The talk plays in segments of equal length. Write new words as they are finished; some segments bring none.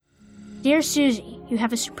Dear Susie, you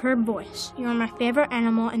have a superb voice. You are my favorite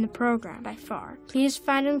animal in the program by far. Please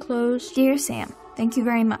find enclosed. Dear Sam, thank you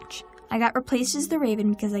very much. I got replaced as the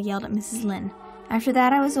Raven because I yelled at Mrs. Lynn. After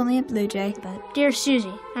that, I was only a Blue Jay, but... Dear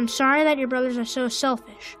Susie, I'm sorry that your brothers are so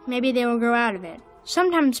selfish. Maybe they will grow out of it.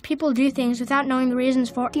 Sometimes people do things without knowing the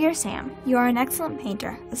reasons for... Dear Sam, you are an excellent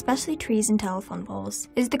painter, especially trees and telephone poles.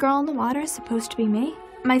 Is the girl in the water supposed to be me?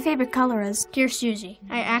 My favorite color is... Dear Susie,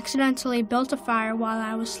 I accidentally built a fire while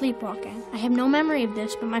I was sleepwalking. I have no memory of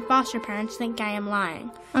this, but my foster parents think I am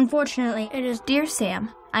lying. Unfortunately, it is... Dear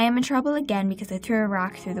Sam, I am in trouble again because I threw a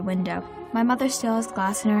rock through the window. My mother still has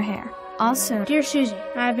glass in her hair. Also... Dear Susie,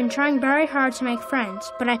 I have been trying very hard to make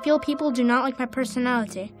friends, but I feel people do not like my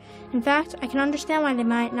personality. In fact, I can understand why they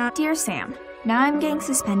might not... Dear Sam, now I'm getting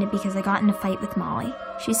suspended because I got in a fight with Molly.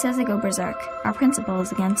 She says I go berserk. Our principal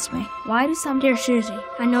is against me. Why do some... Dear Susie,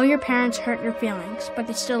 I know your parents hurt your feelings, but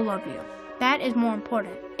they still love you. That is more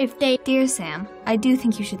important. If they... Dear Sam, I do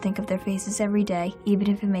think you should think of their faces every day, even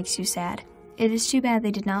if it makes you sad. It is too bad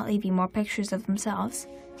they did not leave you more pictures of themselves.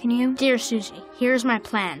 Can you... Dear Susie, here's my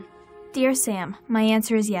plan. Dear Sam, my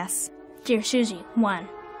answer is yes. Dear Susie, 1.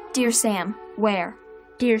 Dear Sam, where?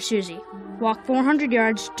 Dear Susie, walk 400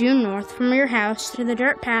 yards due north from your house to the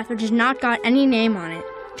dirt path which has not got any name on it.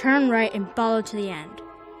 Turn right and follow to the end.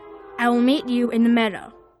 I will meet you in the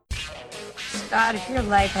meadow. Scott, if your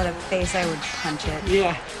life had a face, I would punch it.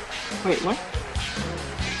 Yeah. Wait, what?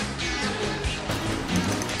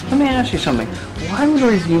 Let me ask you something. Why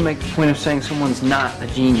would you make the point of saying someone's not a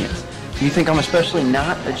genius? You think I'm especially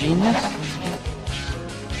not a genius?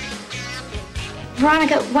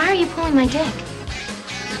 Veronica, why are you pulling my dick?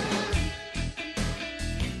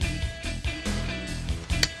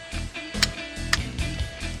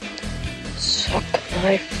 Suck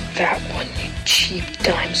my fat one, you cheap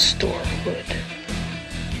dime store hood.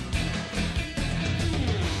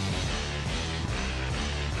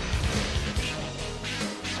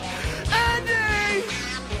 Andy!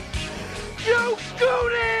 You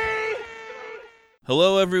goonie!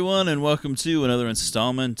 Hello, everyone, and welcome to another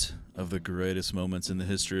installment of the greatest moments in the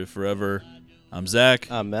history of forever. I'm Zach.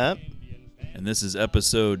 I'm Matt. And this is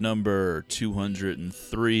episode number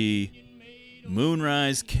 203,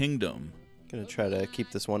 Moonrise Kingdom. Gonna try to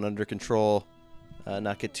keep this one under control,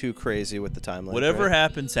 not get too crazy with the timeline. Whatever right?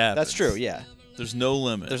 happens, happens. That's true, yeah. There's no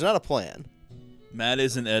limit. There's not a plan. Matt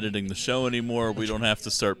isn't editing the show anymore. We don't have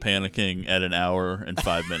to start panicking at an hour and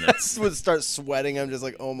 5 minutes. Would start sweating. I'm just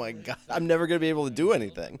like, oh my God, I'm never going to be able to do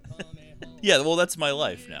anything. Yeah, well, that's my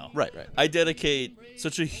life now. Right. I dedicate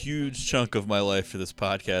such a huge chunk of my life to this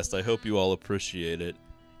podcast. I hope you all appreciate it.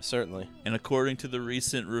 Certainly. And according to the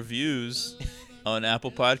recent reviews on Apple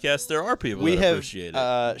Podcasts, there are people that appreciate it. We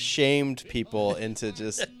have shamed people into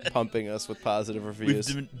just pumping us with positive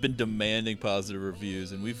reviews. We've been demanding positive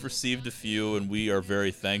reviews, and we've received a few, and we are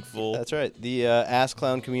very thankful. That's right. The Ass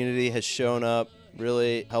Clown community has shown up,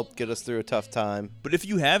 really helped get us through a tough time. But if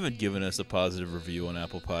you haven't given us a positive review on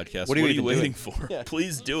Apple Podcasts, what are you waiting for? Yeah.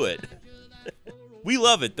 Please do it. We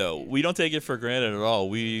love it, though. We don't take it for granted at all.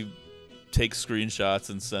 We take screenshots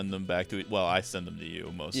and send them back to... Well, I send them to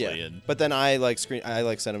you, mostly. Yeah. But then I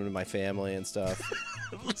send them to my family and stuff.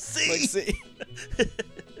 See?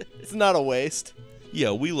 It's not a waste.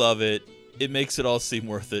 Yeah, we love it. It makes it all seem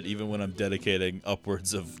worth it, even when I'm dedicating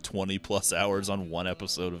upwards of 20-plus hours on one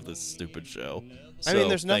episode of this stupid show. I mean,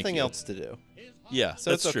 there's nothing else to do. Yeah,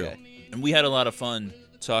 so that's it's true. Okay. And we had a lot of fun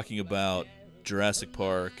talking about Jurassic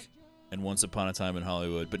Park and Once Upon a Time in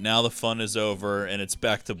Hollywood, but now the fun is over and it's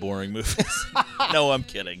back to boring movies. No, I'm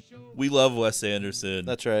kidding. We love Wes Anderson.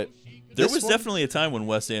 That's right. There was definitely a time when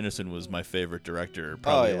Wes Anderson was my favorite director,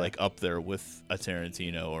 probably like up there with a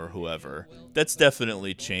Tarantino or whoever. That's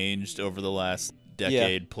definitely changed over the last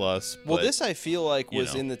decade plus. Well, this I feel like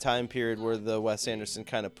was in the time period where the Wes Anderson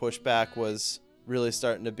kind of pushback was really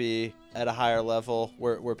starting to be at a higher level,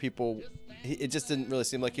 where people, it just didn't really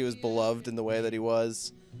seem like he was beloved in the way that he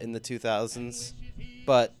was in the 2000s.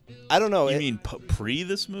 But I don't know. You mean pre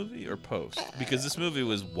this movie or post? Because this movie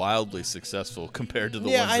was wildly successful compared to the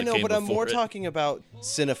ones that came before. Yeah, I know, but I'm more talking about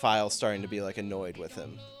cinephiles starting to be like annoyed with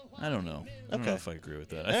him. I don't know. I don't know if I agree with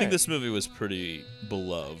that. I think this movie was pretty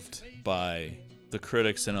beloved by the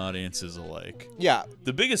critics and audiences alike. Yeah.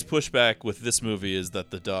 The biggest pushback with this movie is that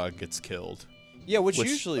the dog gets killed. Yeah, which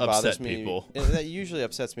usually bothers me. People. That usually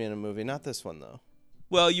upsets me in a movie. Not this one, though.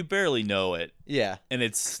 Well, you barely know it. Yeah. And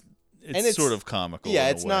it's sort of comical. Yeah,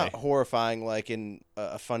 in it's a way. not horrifying like in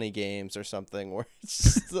Funny Games or something where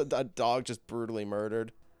it's just a dog just brutally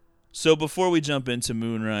murdered. So before we jump into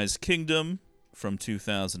Moonrise Kingdom from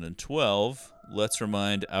 2012, let's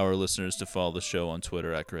remind our listeners to follow the show on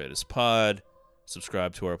Twitter @GreatestPod,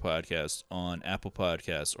 subscribe to our podcast on Apple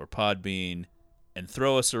Podcasts or Podbean, and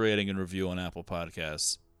throw us a rating and review on Apple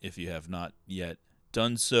Podcasts if you have not yet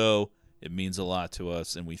done so. It means a lot to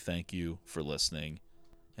us, and we thank you for listening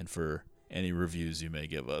and for any reviews you may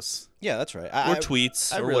give us. Yeah, that's right. Or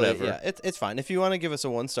tweets or whatever. Yeah, it's fine. If you want to give us a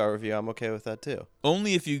 1-star review, I'm okay with that too.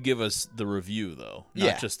 Only if you give us the review, though,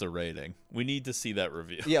 not just the rating. We need to see that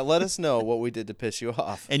review. Yeah, let us know what we did to piss you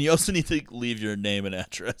off. And you also need to leave your name and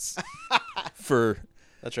address for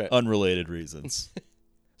that's right. unrelated reasons.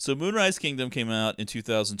 So Moonrise Kingdom came out in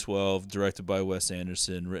 2012, directed by Wes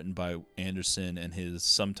Anderson, written by Anderson and his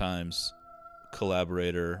sometimes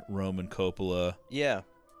collaborator, Roman Coppola. Yeah.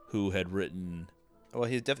 Who had written... Well,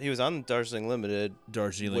 he was on Darjeeling Limited.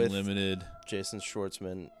 Limited. Jason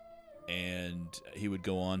Schwartzman. And he would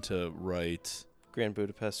go on to write... Grand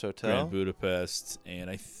Budapest Hotel. Grand Budapest. And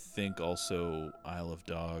I think also Isle of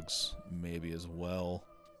Dogs, maybe as well.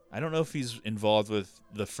 I don't know if he's involved with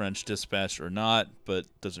The French Dispatch or not, but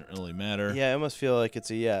doesn't really matter. Yeah, it must feel like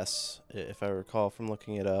it's a yes, if I recall from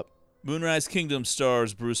looking it up. Moonrise Kingdom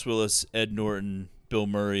stars Bruce Willis, Ed Norton, Bill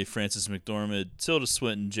Murray, Frances McDormand, Tilda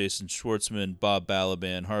Swinton, Jason Schwartzman, Bob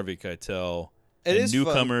Balaban, Harvey Keitel, and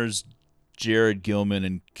newcomers Jared Gilman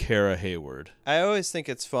and Kara Hayward. I always think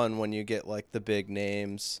it's fun when you get like the big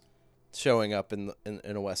names showing up in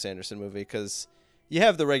a Wes Anderson movie, because you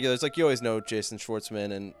have the regulars, like you always know Jason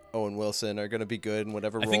Schwartzman and Owen Wilson are going to be good in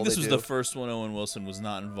whatever role they do. I think this was the first one Owen Wilson was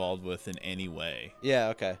not involved with in any way. Yeah,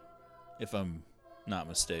 okay. If I'm not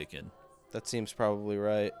mistaken. That seems probably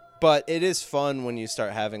right. But it is fun when you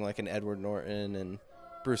start having like an Edward Norton and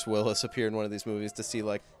Bruce Willis appear in one of these movies to see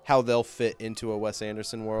like how they'll fit into a Wes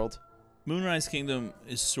Anderson world. Moonrise Kingdom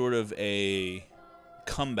is sort of a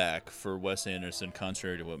comeback for Wes Anderson,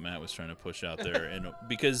 contrary to what Matt was trying to push out there. And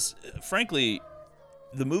because, frankly,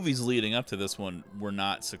 the movies leading up to this one were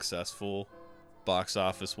not successful box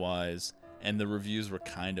office wise, and the reviews were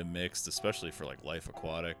kind of mixed, especially for like Life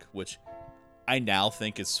Aquatic, which I now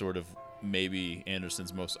think is sort of maybe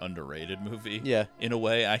Anderson's most underrated movie. Yeah. In a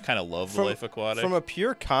way, I kind of love Life Aquatic. From a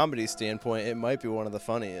pure comedy standpoint, it might be one of the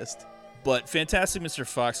funniest. But Fantastic Mr.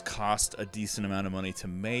 Fox cost a decent amount of money to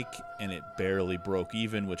make, and it barely broke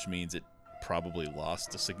even, which means it probably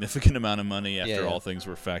lost a significant amount of money after all things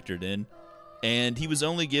were factored in. And he was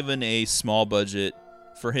only given a small budget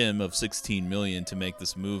for him of $16 million to make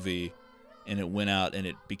this movie, and it went out and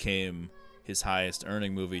it became his highest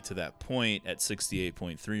earning movie to that point at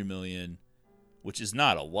 $68.3 million, which is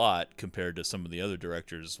not a lot compared to some of the other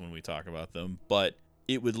directors when we talk about them, but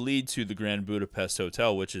it would lead to the Grand Budapest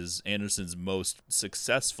Hotel, which is Anderson's most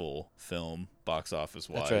successful film box office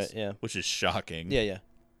wise. That's right, yeah. Which is shocking. Yeah.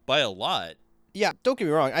 By a lot. Yeah, don't get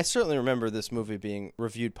me wrong. I certainly remember this movie being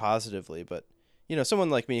reviewed positively, but you know, someone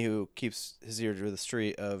like me who keeps his ear to the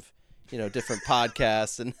street of, you know, different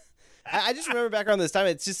podcasts, and I just remember back around this time,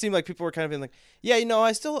 it just seemed like people were kind of being like, yeah, you know,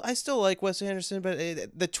 I still like Wes Anderson, but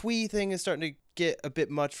the twee thing is starting to get a bit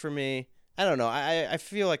much for me. I don't know. I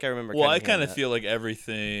feel like I remember. Well, I kind of feel like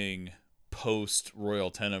everything post Royal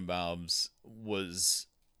Tenenbaums was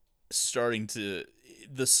starting to,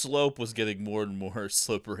 the slope was getting more and more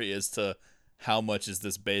slippery as to how much is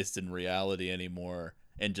this based in reality anymore,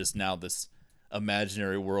 and just now this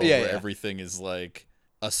imaginary world where everything is like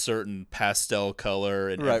a certain pastel color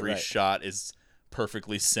and every shot is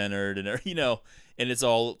perfectly centered, and you know, and it's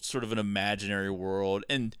all sort of an imaginary world.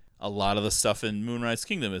 And a lot of the stuff in Moonrise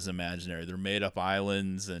Kingdom is imaginary. They're made up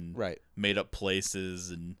islands and made up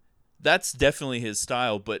places, and that's definitely his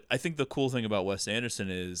style. But I think the cool thing about Wes Anderson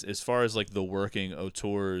is, as far as like the working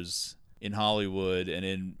auteurs in Hollywood and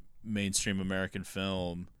in mainstream American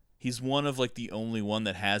film, he's one of like the only one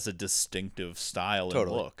that has a distinctive style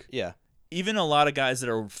and look. Yeah. Even a lot of guys that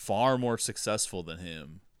are far more successful than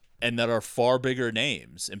him and that are far bigger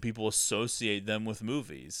names and people associate them with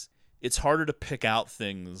movies, it's harder to pick out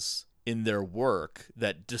things in their work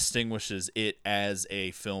that distinguishes it as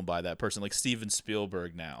a film by that person. Like Steven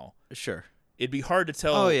Spielberg now. Sure. It'd be hard to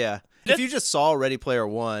tell. Oh, yeah. If you just saw Ready Player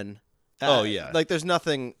One, like there's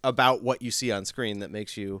nothing about what you see on screen that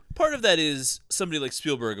makes you... Part of that is somebody like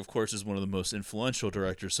Spielberg, of course, is one of the most influential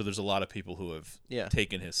directors, so there's a lot of people who have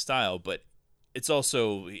taken his style, but it's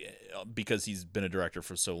also because he's been a director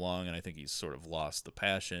for so long, and I think he's sort of lost the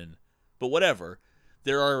passion. But whatever.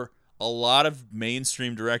 There are a lot of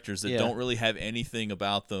mainstream directors that don't really have anything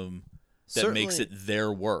about them that makes it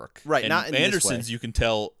their work. Right, and not in Anderson's this way. You can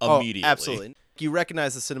tell immediately. Oh, absolutely. You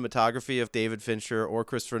recognize the cinematography of David Fincher or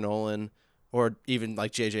Christopher Nolan, or even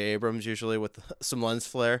like J.J. Abrams usually with some lens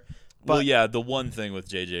flare. But, well, yeah, the one thing with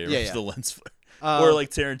J.J. Abrams, the lens flare. Or like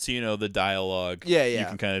Tarantino, the dialogue. Yeah. You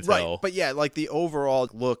can kind of tell. Right. But yeah, like the overall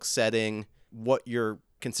look, setting, what you're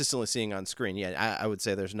consistently seeing on screen, yeah, I would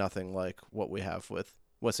say there's nothing like what we have with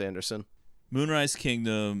Wes Anderson. Moonrise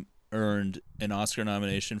Kingdom earned an Oscar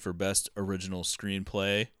nomination for Best Original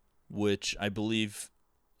Screenplay, which I believe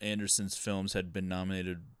Anderson's films had been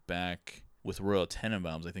nominated back with Royal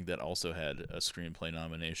Tenenbaums. I think that also had a screenplay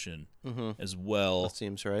nomination as well. That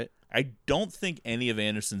seems right. I don't think any of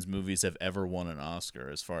Anderson's movies have ever won an Oscar,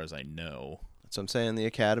 as far as I know. That's what I'm saying. The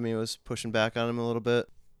Academy was pushing back on him a little bit.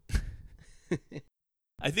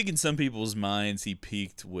 I think in some people's minds he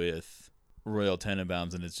peaked with Royal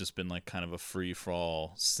Tenenbaums, and it's just been like kind of a free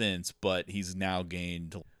fall since, but he's now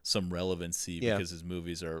gained some relevancy because his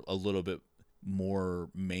movies are a little bit more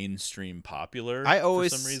mainstream popular. I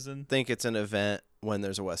always for some reason think it's an event when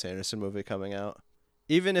there's a Wes Anderson movie coming out.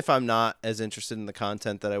 Even if I'm not as interested in the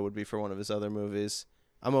content that I would be for one of his other movies,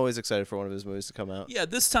 I'm always excited for one of his movies to come out. Yeah,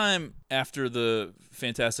 this time after the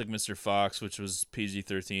Fantastic Mr. Fox, which was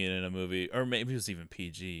PG-13 in a movie, or maybe it was even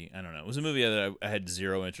PG, I don't know. It was a movie that I had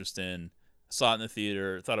zero interest in. Saw it in the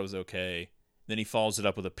theater, thought it was okay. Then he follows it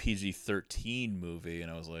up with a PG-13 movie,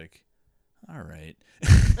 and I was like, all right.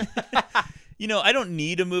 I don't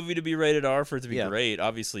need a movie to be rated R for it to be great.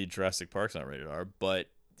 Obviously, Jurassic Park's not rated R, but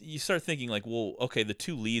you start thinking like, well, okay, the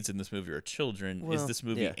two leads in this movie are children. Is this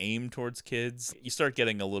movie aimed towards kids? You start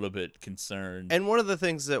getting a little bit concerned. And one of the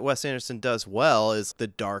things that Wes Anderson does well is the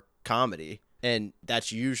dark comedy, and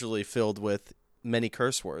that's usually filled with many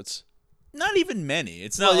curse words. Not even many.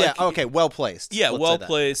 It's not okay, well placed. Yeah, well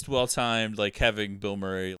placed, well timed. Like having Bill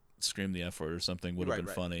Murray scream the F word or something would have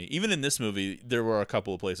been funny. Even in this movie, there were a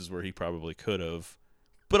couple of places where he probably could have.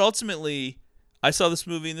 But ultimately, I saw this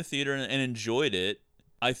movie in the theater and enjoyed it.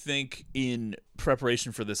 I think in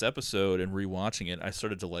preparation for this episode and rewatching it, I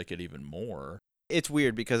started to like it even more. It's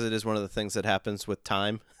weird because it is one of the things that happens with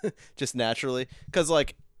time, just naturally. Because,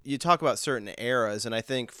 like, you talk about certain eras, and I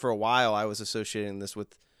think for a while I was associating this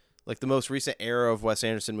with, like, the most recent era of Wes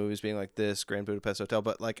Anderson movies being like this, Grand Budapest Hotel.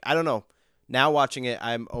 But, like, I don't know. Now watching it,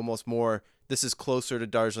 I'm almost more, this is closer to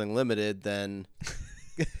Darjeeling Limited than...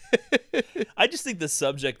 I just think the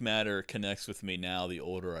subject matter connects with me now the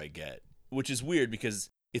older I get, which is weird because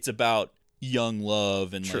it's about young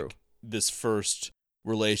love and like this first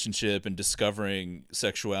relationship and discovering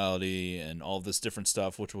sexuality and all this different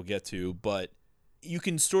stuff, which we'll get to. But you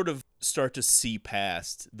can sort of start to see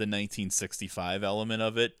past the 1965 element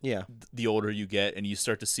of it. Yeah. The older you get, and you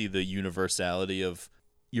start to see the universality of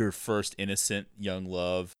your first innocent young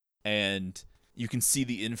love, and you can see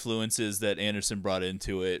the influences that Anderson brought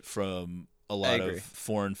into it from a lot of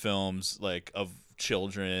foreign films, like of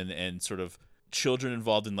children and sort of children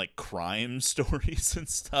involved in like crime stories and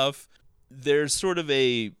stuff. There's sort of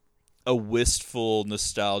a wistful,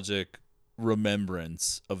 nostalgic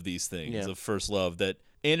remembrance of these things, of first love, that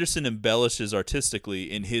Anderson embellishes artistically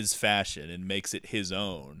in his fashion and makes it his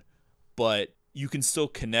own. But you can still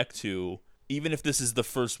connect to, even if this is the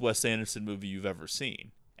first Wes Anderson movie you've ever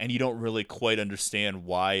seen, and you don't really quite understand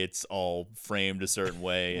why it's all framed a certain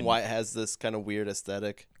way. And why it has this kind of weird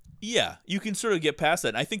aesthetic. Yeah, you can sort of get past that.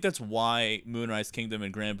 And I think that's why Moonrise Kingdom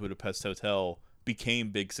and Grand Budapest Hotel became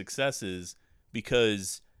big successes,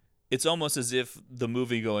 because it's almost as if the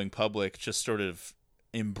movie-going public just sort of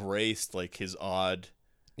embraced like his odd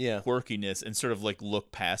quirkiness and sort of like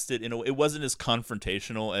looked past it. It wasn't as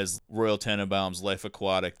confrontational as Royal Tenenbaums' Life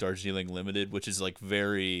Aquatic, Darjeeling Limited, which is like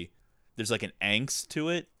there's like an angst to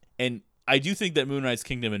it. And I do think that Moonrise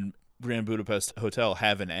Kingdom and Grand Budapest Hotel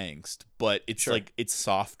have an angst, but it's like it's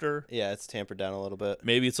softer. Yeah, it's tampered down a little bit.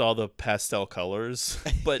 Maybe it's all the pastel colors,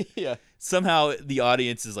 but somehow the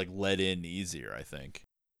audience is like let in easier, I think.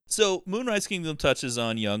 So Moonrise Kingdom touches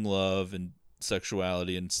on young love and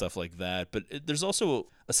sexuality and stuff like that, but there's also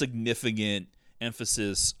a significant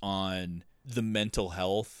emphasis on the mental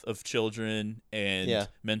health of children and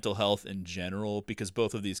mental health in general, because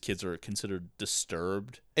both of these kids are considered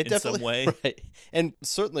disturbed in some way. Right. And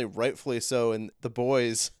certainly rightfully so in the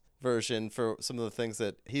boys' version for some of the things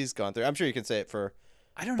that he's gone through. I'm sure you can say it for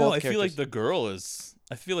I don't know. I feel like the girl is...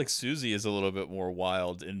 I feel like Susie is a little bit more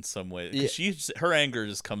wild in some way. Her anger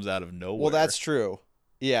just comes out of nowhere. Well, that's true.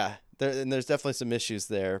 Yeah. There's definitely some issues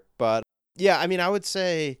there. But, yeah, I mean, I would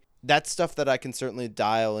say that's stuff that I can certainly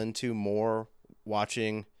dial into more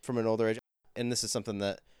watching from an older age. And this is something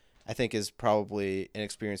that I think is probably an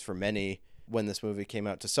experience for many when this movie came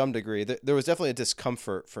out to some degree. There was definitely a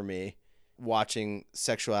discomfort for me watching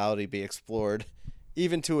sexuality be explored,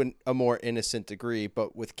 even to a more innocent degree.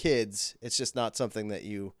 But with kids, it's just not something that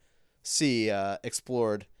you see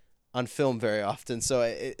explored on film very often. So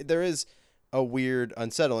there is a weird,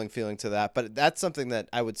 unsettling feeling to that. But that's something that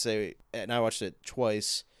I would say, and I watched it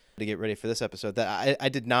twice to get ready for this episode, that I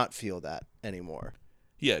did not feel that anymore.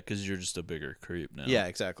 Yeah, because you're just a bigger creep now. Yeah,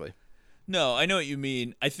 exactly. No, I know what you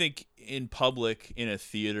mean. I think in public, in a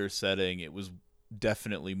theater setting, it was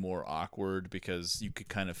definitely more awkward because you could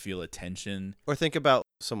kind of feel a tension. Or think about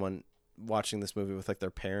someone watching this movie with like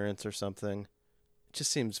their parents or something. It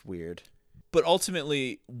just seems weird. But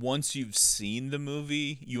ultimately, once you've seen the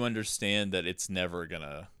movie, you understand that it's never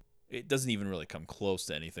gonna... It doesn't even really come close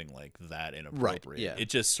to anything like that inappropriate. Right, yeah. It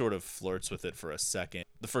just sort of flirts with it for a second.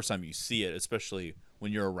 The first time you see it, especially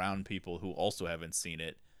when you're around people who also haven't seen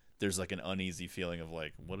it, there's like an uneasy feeling of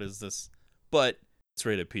like, what is this? But it's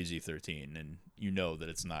rated PG-13, and you know that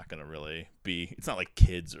it's not going to really be... It's not like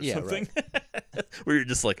Kids or something. Right. Where you're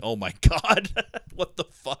just like, oh my God, what the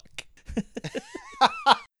fuck?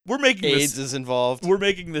 We're making AIDS is involved. We're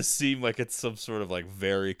making this seem like it's some sort of like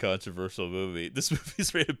very controversial movie. This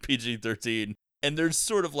movie's rated PG-13, and there's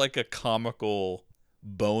sort of like a comical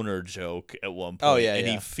boner joke at one point. Oh, yeah, and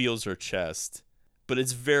he feels her chest, but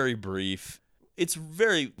it's very brief. It's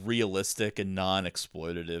very realistic and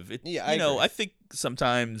non-exploitative. I think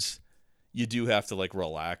sometimes you do have to like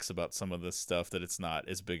relax about some of this stuff, that it's not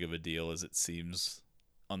as big of a deal as it seems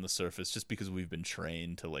on the surface, just because we've been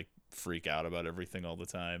trained to like freak out about everything all the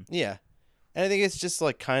time. Yeah. And I think it's just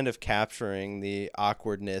like kind of capturing the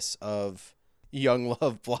awkwardness of young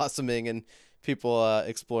love blossoming and people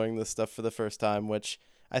exploring this stuff for the first time, which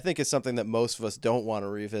I think is something that most of us don't want to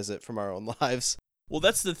revisit from our own lives. Well,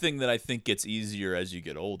 that's the thing that I think gets easier as you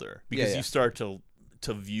get older, because you start to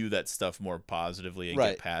view that stuff more positively and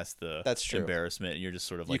get past the embarrassment, and you're just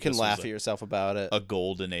sort of like, you can laugh at yourself about it. A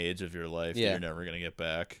golden age of your life that you're never going to get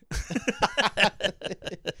back.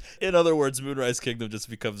 In other words, Moonrise Kingdom just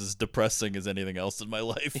becomes as depressing as anything else in my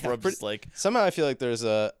life. Where I'm just like, somehow I feel like there's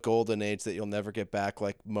a golden age that you'll never get back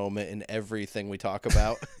like moment in everything we talk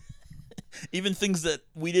about. Even things that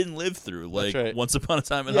we didn't live through, like Once Upon a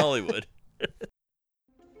Time in Hollywood.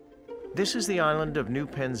 This is the island of New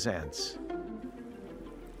Penzance.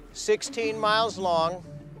 16 miles long,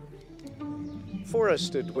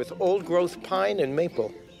 forested with old-growth pine and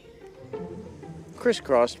maple,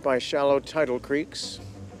 crisscrossed by shallow tidal creeks.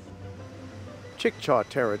 Chickasaw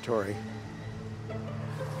territory.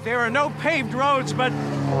 There are no paved roads, but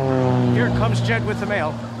here comes Jed with the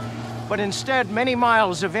mail. But instead, many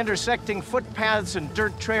miles of intersecting footpaths and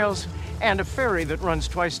dirt trails, and a ferry that runs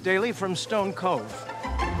twice daily from Stone Cove.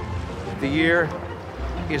 The year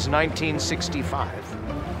is 1965.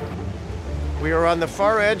 We are on the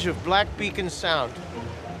far edge of Black Beacon Sound,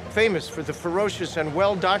 famous for the ferocious and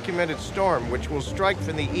well-documented storm which will strike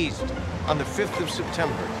from the east on the 5th of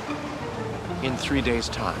September, in 3 days'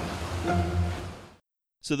 time.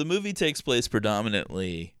 So the movie takes place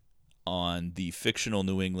predominantly on the fictional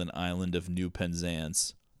New England island of New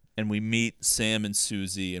Penzance, and we meet Sam and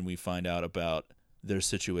Susie, and we find out about their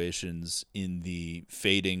situations in the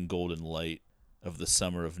fading golden light of the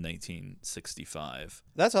summer of 1965.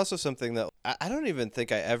 That's also something that I don't even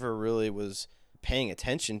think I ever really was paying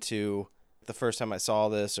attention to the first time I saw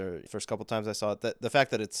this, or first couple times I saw it, that the fact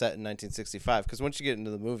that it's set in 1965, because once you get into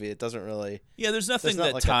the movie, it doesn't really... Yeah, there's nothing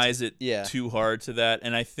that like ties it too hard to that,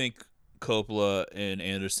 and I think Coppola and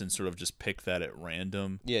Anderson sort of just picked that at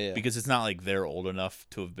random. Yeah. Because it's not like they're old enough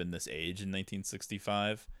to have been this age in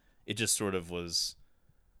 1965. It just sort of was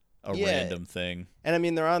a random thing. And I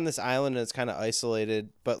mean, they're on this island and it's kind of isolated,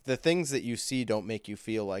 but the things that you see don't make you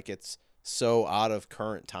feel like it's so out of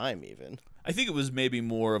current time even. I think it was maybe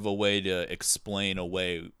more of a way to explain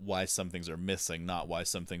away why some things are missing, not why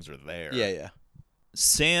some things are there. Yeah.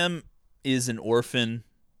 Sam is an orphan.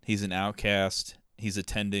 He's an outcast. He's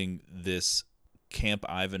attending this Camp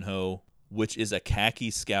Ivanhoe, which is a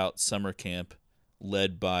khaki scout summer camp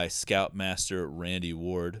led by Scoutmaster Randy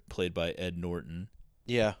Ward, played by Ed Norton.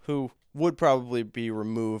 Yeah, who would probably be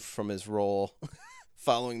removed from his role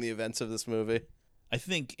following the events of this movie. I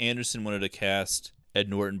think Anderson wanted to cast Ed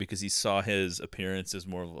Norton because he saw his appearance as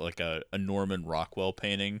more of like a Norman Rockwell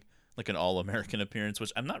painting, like an all-American appearance,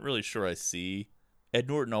 which I'm not really sure I see. Ed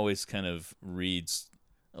Norton always kind of reads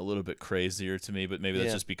a little bit crazier to me, but maybe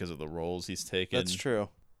that's just because of the roles he's taken. That's true.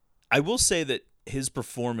 I will say that his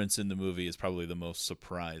performance in the movie is probably the most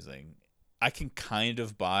surprising. I can kind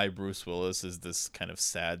of buy Bruce Willis as this kind of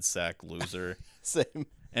sad sack loser. Same.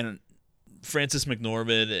 And Frances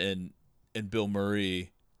McDormand and Bill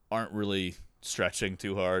Murray aren't really stretching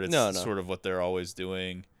too hard. It's sort of what they're always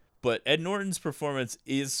doing. But Ed Norton's performance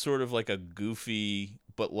is sort of like a goofy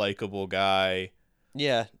but likable guy.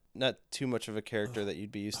 Yeah, not too much of a character that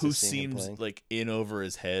you'd be used to seeing him playing. Who seems like in over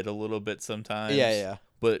his head a little bit sometimes. Yeah.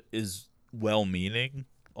 But is well-meaning,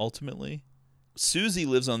 ultimately. Susie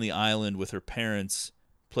lives on the island with her parents,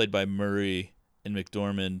 played by Murray and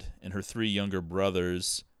McDormand and her 3 younger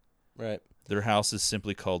brothers. Right. Their house is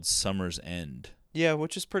simply called Summer's End. Yeah,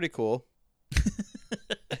 which is pretty cool.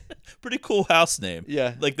 Pretty cool house name.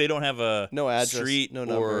 Yeah. Like they don't have a no address, street no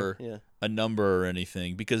number. or a number or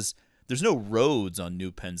anything because there's no roads on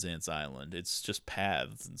New Penzance Island. It's just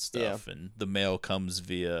paths and stuff, and the mail comes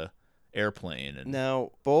via airplane. And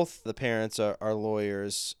now, both the parents are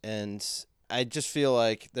lawyers, and I just feel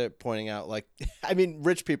like they're pointing out, like, I mean,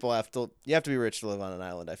 rich people you have to be rich to live on an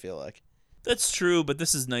island, I feel like. That's true, but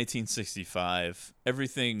this is 1965.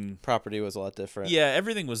 Property was a lot different. Yeah,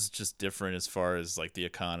 everything was just different as far as like the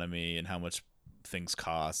economy and how much things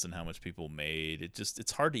cost and how much people made.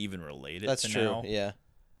 It's hard to even relate it That's to true, now. yeah.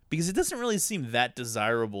 Because it doesn't really seem that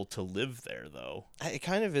desirable to live there, though. It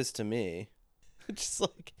kind of is to me. Just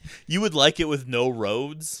like you would like it with no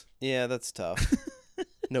roads? Yeah, that's tough.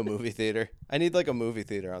 No movie theater. I need like a movie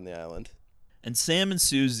theater on the island. And Sam and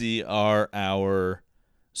Susie are our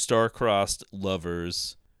star-crossed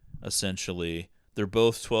lovers, essentially. They're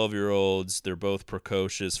both 12-year-olds. They're both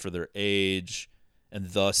precocious for their age and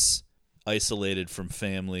thus isolated from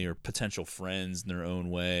family or potential friends in their own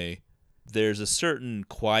way. There's a certain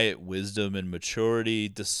quiet wisdom and maturity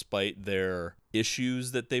despite their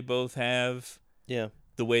issues that they both have. Yeah.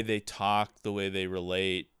 The way they talk, the way they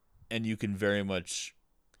relate, and you can very much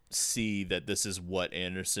see that this is what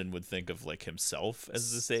Anderson would think of like himself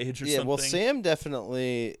as this age or something. Yeah, well, Sam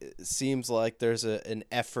definitely seems like there's an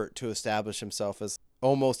effort to establish himself as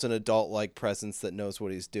almost an adult-like presence that knows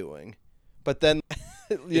what he's doing. But then,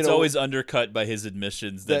 it's always undercut by his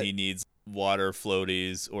admissions that he needs water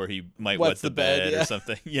floaties or he might wet the bed or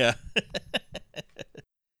something. Yeah.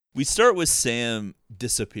 We start with Sam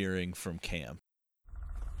disappearing from camp.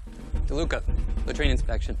 DeLuca, latrine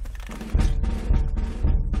inspection.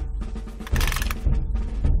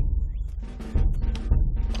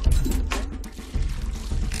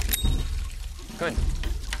 Good.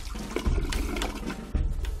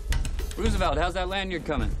 Roosevelt, how's that lanyard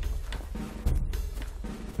coming?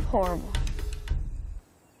 Horrible.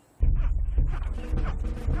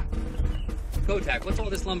 Kotak, what's all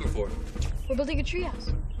this lumber for? We're building a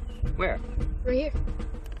treehouse. Where? Right here.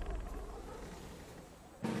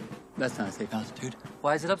 That's not a safe altitude.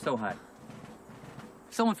 Why is it up so high?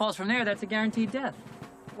 If someone falls from there, that's a guaranteed death.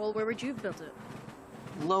 Well, where would you have built it?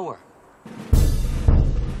 Lower.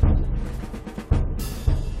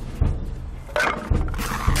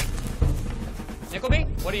 Nickleby,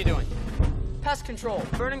 what are you doing? Pest control.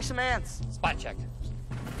 Burning some ants. Spot check.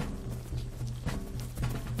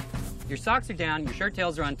 Your socks are down, your shirt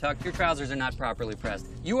tails are untucked, your trousers are not properly pressed.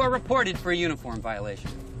 You are reported for a uniform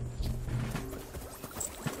violation.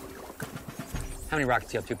 How many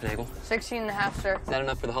rockets you up to, Pinagle? 16 and a half, sir. Is that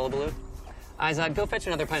enough for the hullabaloo? Izod, go fetch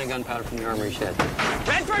another pint of gunpowder from the armory shed.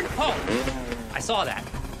 Redford, halt! I saw that.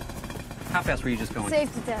 How fast were you just going?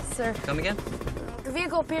 Safety test, sir. Come again? The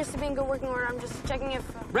vehicle appears to be in good working order. I'm just checking if...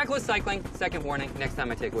 Reckless cycling. Second warning. Next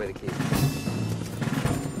time I take away the keys.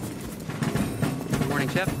 Good morning,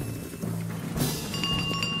 Chef.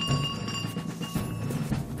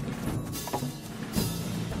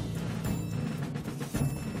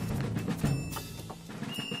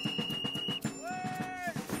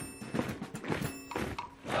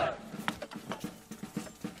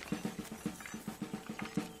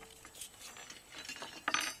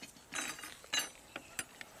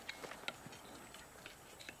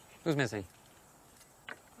 Who's missing?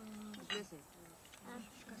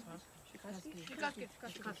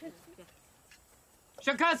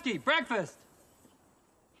 Shakusky, breakfast!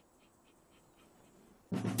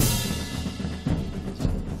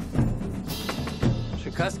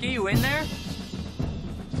 Shakusky, you in there?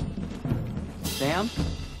 Sam?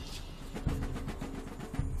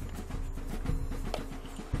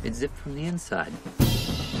 It's zipped from the inside.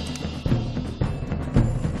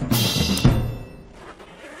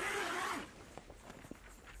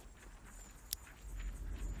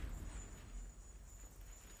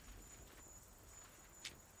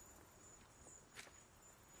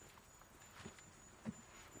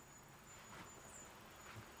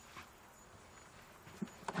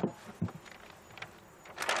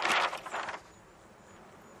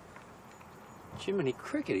 Jiminy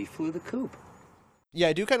Cricket, he flew the coop. Yeah,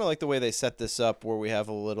 I do kind of like the way they set this up where we have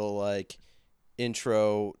a little, like,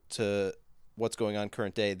 intro to what's going on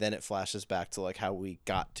current day. Then it flashes back to, like, how we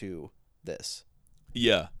got to this.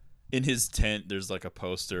 Yeah. In his tent, there's, like, a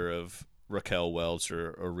poster of Raquel Welch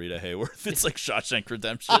or Rita Hayworth. It's like Shawshank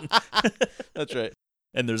Redemption. That's right.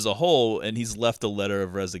 And there's a hole, and he's left a letter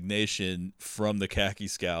of resignation from the Khaki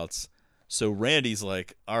Scouts. So Randy's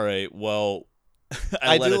like, all right, well,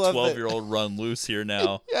 I let a 12-year-old run loose here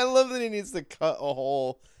now. I love that he needs to cut a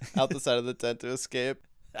hole out the side of the tent to escape.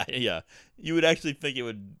 Yeah. You would actually think it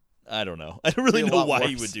would, I don't know. I don't really know why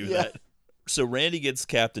he would do that. So Randy gets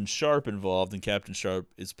Captain Sharp involved, and Captain Sharp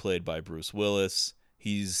is played by Bruce Willis.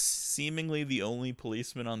 He's seemingly the only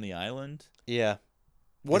policeman on the island. Yeah.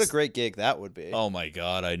 What a great gig that would be. Oh, my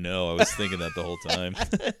God, I know. I was thinking that the whole time.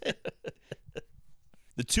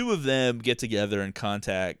 The two of them get together and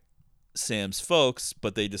contact Sam's folks,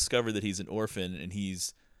 but they discover that he's an orphan and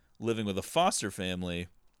he's living with a foster family.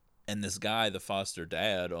 And this guy, the foster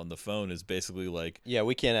dad, on the phone is basically like, yeah,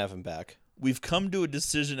 we can't have him back. We've come to a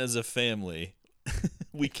decision as a family.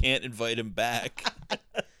 We can't invite him back.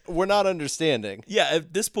 We're not understanding. Yeah,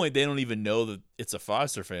 at this point, they don't even know that it's a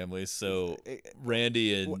foster family. So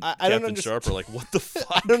Randy and Captain Sharp are like, what the fuck?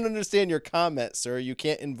 I don't understand your comment, sir. You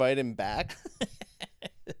can't invite him back?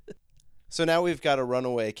 So now we've got a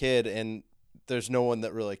runaway kid, and there's no one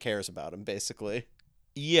that really cares about him, basically.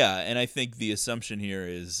 Yeah, and I think the assumption here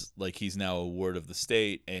is, like, he's now a ward of the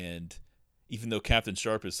state, and even though Captain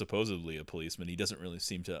Sharp is supposedly a policeman, he doesn't really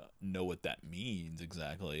seem to know what that means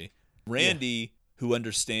exactly. Randy, who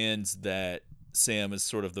understands that Sam is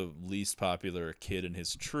sort of the least popular kid in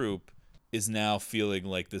his troop, is now feeling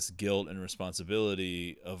like this guilt and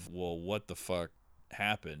responsibility of, well, what the fuck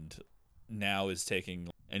happened? Now is taking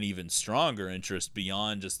an even stronger interest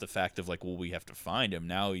beyond just the fact of, like, well, we have to find him.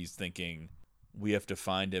 Now he's thinking, we have to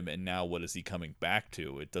find him, and now what is he coming back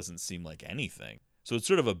to? It doesn't seem like anything. So it's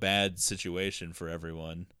sort of a bad situation for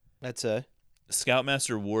everyone. I'd say.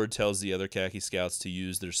 Scoutmaster Ward tells the other khaki scouts to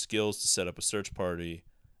use their skills to set up a search party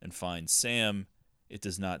and find Sam. It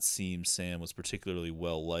does not seem Sam was particularly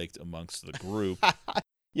well liked amongst the group.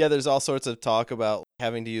 Yeah, there's all sorts of talk about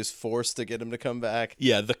having to use force to get him to come back.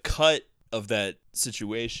 Yeah, the cut of that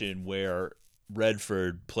situation where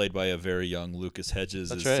Redford, played by a very young Lucas Hedges,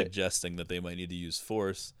 is suggesting that they might need to use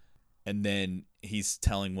force. And then he's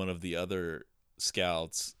telling one of the other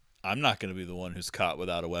scouts, I'm not going to be the one who's caught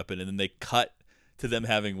without a weapon. And then they cut to them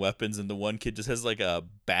having weapons, and the one kid just has like a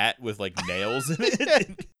bat with like nails in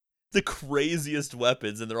it. The craziest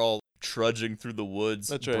weapons, and they're all trudging through the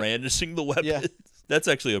woods, brandishing the weapons. Yeah. That's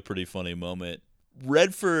actually a pretty funny moment.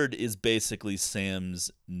 Redford is basically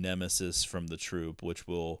Sam's nemesis from the troop, which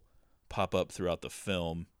will pop up throughout the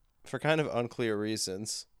film. For kind of unclear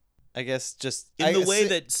reasons. I guess just... in the way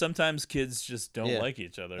that sometimes kids just don't like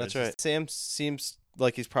each other. That's right. Sam seems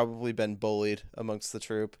like he's probably been bullied amongst the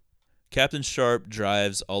troop. Captain Sharp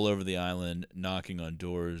drives all over the island, knocking on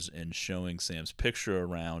doors and showing Sam's picture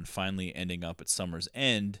around, finally ending up at Summer's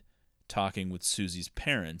End, talking with Susie's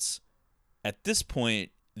parents. At this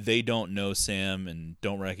point, they don't know Sam and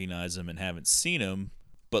don't recognize him and haven't seen him,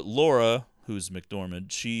 but Laura, who's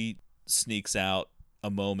McDormand, she sneaks out a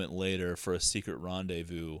moment later for a secret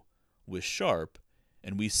rendezvous with Sharp,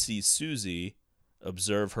 and we see Susie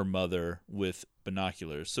observe her mother with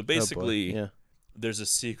binoculars. So basically, there's a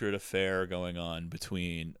secret affair going on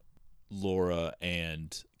between Laura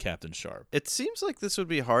and Captain Sharp. It seems like this would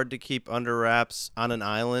be hard to keep under wraps on an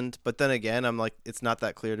island, but then again, I'm like, it's not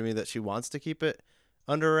that clear to me that she wants to keep it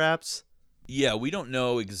under wraps. Yeah, we don't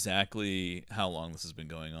know exactly how long this has been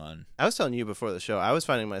going on. I was telling you before the show, I was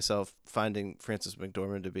finding Frances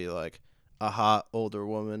McDormand to be like a hot older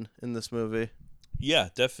woman in this movie. Yeah,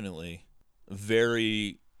 definitely.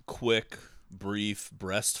 Very quick, brief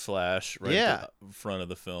breast flash right at the front of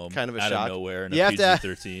the film. Kind of a out shock. Of nowhere in a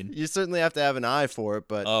PG-13. You certainly have to have an eye for it,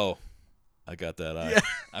 but... Oh, I got that eye. Yeah.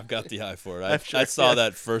 I've got the eye for it. I saw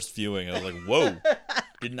that first viewing. I was like, whoa,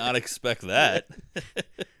 did not expect that.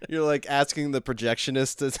 You're like asking the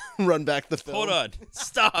projectionist to run back the film. Hold on.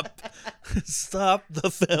 Stop. Stop the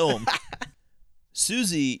film.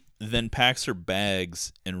 Susie then packs her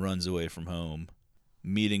bags and runs away from home,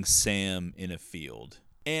 meeting Sam in a field.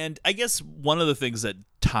 And I guess one of the things that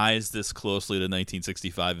ties this closely to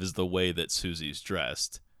 1965 is the way that Susie's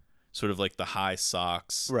dressed. Sort of like the high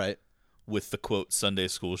socks. Right. With the, quote, Sunday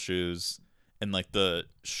school shoes and, like, the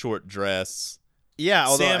short dress. Yeah,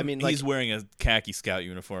 although, Sam, I mean, like, he's wearing a khaki scout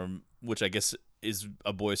uniform, which I guess is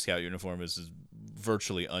a Boy Scout uniform, is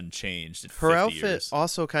virtually unchanged in 50 her outfit years.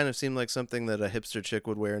 Also kind of seemed like something that a hipster chick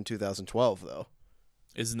would wear in 2012, though.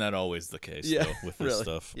 Isn't that always the case, though, with this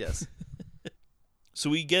stuff? Yes.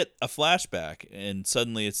 So we get a flashback, and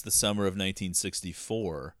suddenly it's the summer of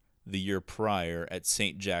 1964, the year prior, at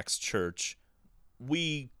St. Jack's Church.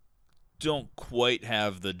 We don't quite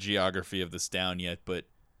have the geography of this down yet, but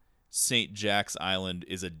St. Jack's Island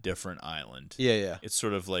is a different island. Yeah. It's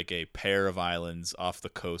sort of like a pair of islands off the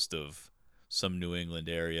coast of some New England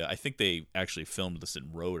area. I think they actually filmed this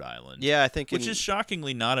in Rhode Island. Yeah, I think which is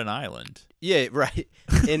shockingly not an island. Yeah, right.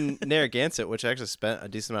 In Narragansett, which I actually spent a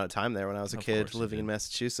decent amount of time there when I was a kid living in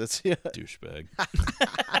Massachusetts. Yeah. Douchebag.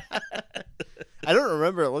 I don't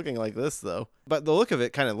remember it looking like this though. But the look of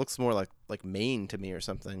it kind of looks more like Maine to me or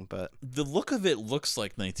something. But the look of it looks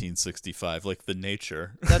like 1965, like the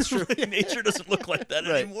nature. That's true. Nature doesn't look like that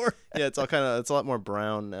anymore. Yeah, it's a lot more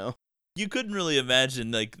brown now. You couldn't really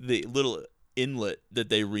imagine like the little inlet that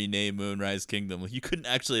they rename Moonrise Kingdom. You couldn't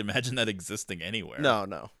actually imagine that existing anywhere.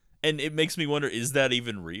 No. And it makes me wonder, is that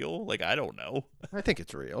even real? Like, I don't know. I think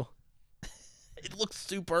it's real. It looks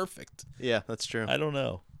too perfect. Yeah, that's true. I don't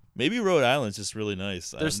know. Maybe Rhode Island's just really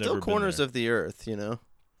nice. There's still corners of the earth,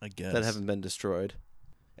 I guess, that haven't been destroyed.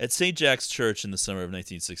 At St. Jack's Church in the summer of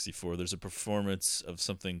 1964, there's a performance of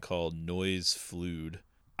something called Noise Flood.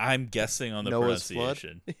 I'm guessing on the Noah's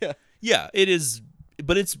pronunciation. Flood? Yeah, it is,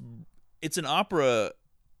 but it's an opera,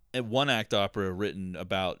 a one-act opera written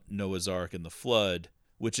about Noah's Ark and the flood,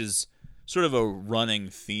 which is sort of a running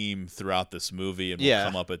theme throughout this movie and will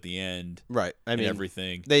come up at the end. Right. I mean,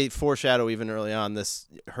 everything. They foreshadow even early on this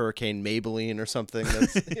Hurricane Maybelline or something.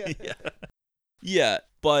 That's, Yeah,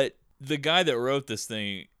 but the guy that wrote this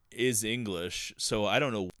thing is English, so I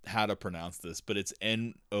don't know how to pronounce this, but it's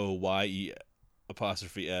NOYE''S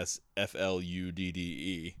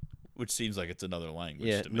FLUDDE, which seems like it's another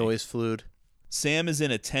language to me. Noise Flood. Sam is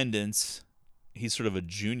in attendance. He's sort of a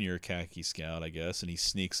junior khaki scout, I guess, and he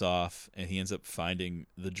sneaks off, and he ends up finding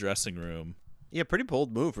the dressing room. Yeah, pretty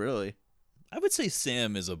bold move, really. I would say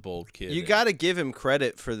Sam is a bold kid. You got to give him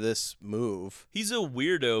credit for this move. He's a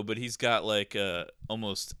weirdo, but he's got like a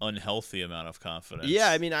almost unhealthy amount of confidence.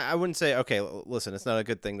 Yeah, I mean, I wouldn't say, okay, listen, it's not a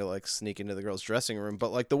good thing to like sneak into the girl's dressing room,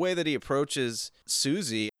 but like the way that he approaches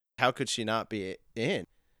Susie, how could she not be in?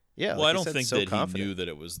 Yeah. Well, I don't think that he knew that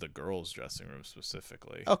it was the girls' dressing room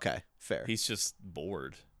specifically. Okay, fair. He's just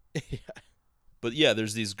bored. Yeah. But yeah,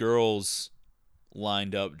 there's these girls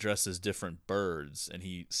lined up dressed as different birds, and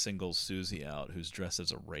he singles Susie out, who's dressed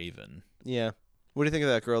as a raven. Yeah. What do you think of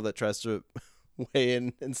that girl that tries to weigh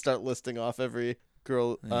in and start listing off every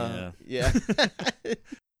girl? Yeah.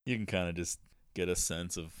 You can kind of just get a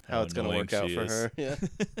sense of how it's going to work out for her. Yeah.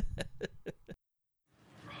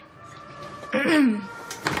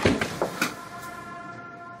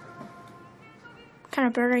 What kind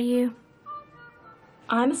of bird are you?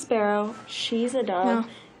 I'm a sparrow. She's a dove. No,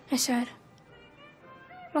 I said,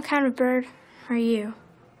 what kind of bird are you?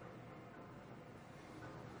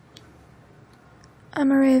 I'm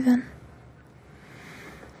a raven.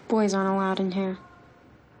 Boys aren't allowed in here.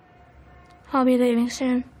 I'll be leaving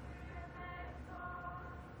soon.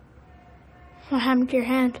 What happened to your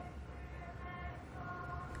hand?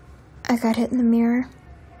 I got hit in the mirror.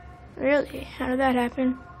 Really? How did that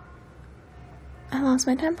happen? I lost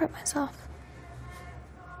my temper at myself.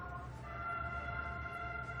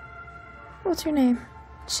 What's your name?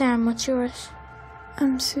 Sam, what's yours?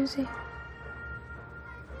 I'm Susie.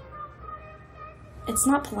 It's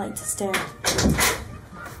not polite to stare.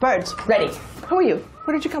 Birds, ready. Who are you?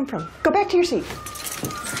 Where did you come from? Go back to your seat.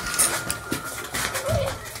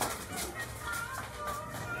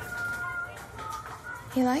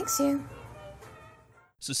 He likes you.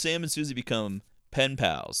 So Sam and Susie become pen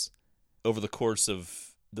pals. Over the course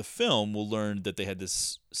of the film, we'll learn that they had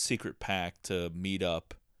this secret pact to meet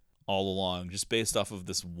up all along, just based off of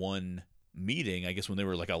this one meeting, I guess when they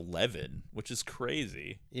were like 11, which is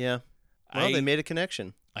crazy. Yeah. Well, they made a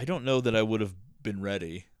connection. I don't know that I would have been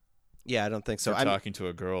ready. Yeah, I don't think so. I'm talking to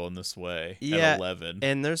a girl in this way at 11.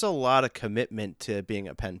 And there's a lot of commitment to being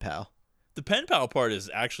a pen pal. The pen pal part is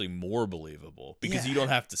actually more believable because you don't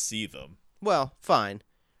have to see them. Well, fine.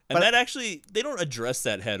 And that actually, they don't address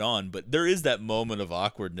that head on, but there is that moment of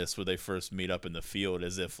awkwardness where they first meet up in the field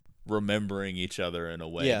as if remembering each other in a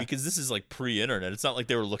way. Yeah. Because this is like pre-internet. It's not like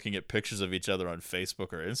they were looking at pictures of each other on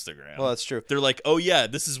Facebook or Instagram. Well, that's true. They're like, oh yeah,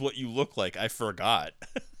 this is what you look like. I forgot.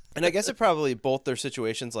 And I guess it probably, both their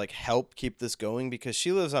situations like help keep this going because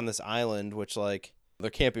she lives on this island, which like there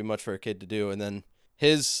can't be much for a kid to do. And then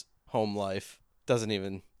his home life doesn't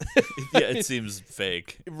even yeah, it seems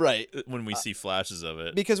fake, right, when we see flashes of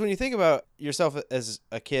it. Because when you think about yourself as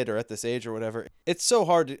a kid or at this age or whatever, it's so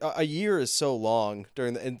hard a year is so long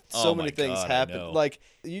and so many things happen, like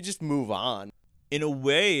you just move on. In a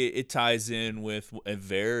way, it ties in with a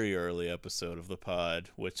very early episode of the pod,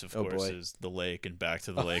 which of course is the lake and Back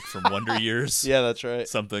to the Lake from Wonder Years. Yeah, that's right.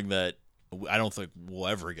 Something that I don't think we'll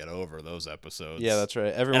ever get over, those episodes. Yeah, that's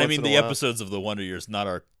right. And I mean the episodes of the Wonder Years, not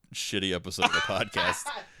our shitty episode of the podcast.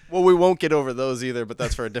 Well, we won't get over those either, but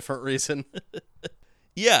that's for a different reason.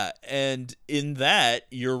 Yeah, and in that,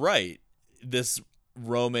 you're right. this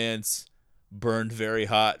romance burned very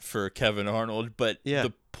hot for Kevin Arnold, but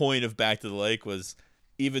the point of Back to the Lake was,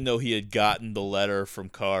 even though he had gotten the letter from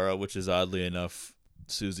Kara, which is oddly enough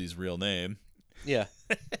Susie's real name. Yeah.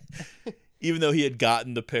 Even though he had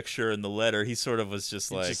gotten the picture and the letter, he sort of was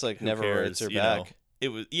just like who never cares? writes her You back. know? It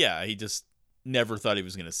was he just never thought he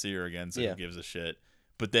was going to see her again, so who gives a shit?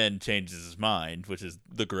 But then changes his mind, which is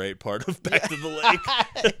the great part of Back to the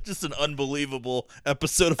Lake. Just an unbelievable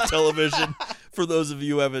episode of television. For those of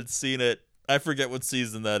you who haven't seen it, I forget what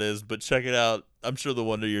season that is, but check it out. I'm sure the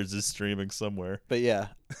Wonder Years is streaming somewhere. But yeah,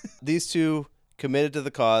 these two committed to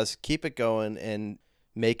the cause, keep it going, and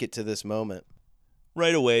make it to this moment.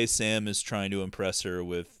 Right away, Sam is trying to impress her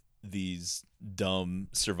with these dumb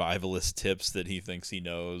survivalist tips that he thinks he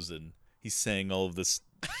knows, and he's saying all of this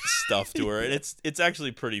stuff to her, and it's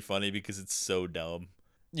actually pretty funny because it's so dumb.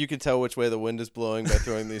 You can tell which way the wind is blowing by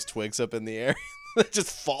throwing these twigs up in the air. They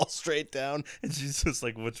just fall straight down. And she's just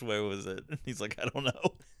like, which way was it? And he's like, I don't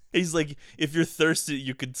know. He's like, if you're thirsty,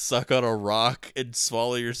 you could suck on a rock and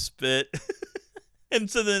swallow your spit. And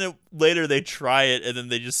so then later they try it, and then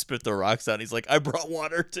they just spit the rocks out. And he's like, I brought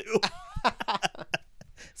water too.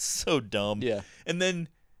 So dumb. Yeah. And then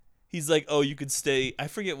he's like, oh, you could stay. I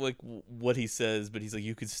forget what he says, but he's like,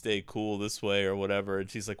 you could stay cool this way or whatever. And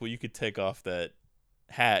she's like, well, you could take off that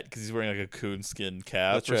hat because he's wearing like a coonskin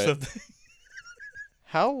cap something.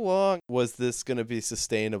 How long was this going to be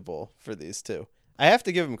sustainable for these two? I have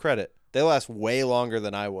to give them credit. They last way longer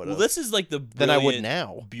than I would have. Well, this is like the than I would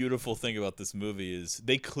now. Beautiful thing about this movie is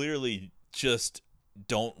they clearly just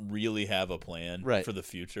don't really have a plan for the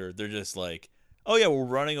future. They're just like, oh yeah, we're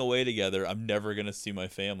running away together. I'm never going to see my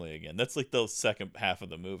family again. That's like the second half of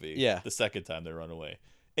the movie. Yeah. The second time they run away.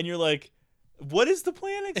 And you're like, what is the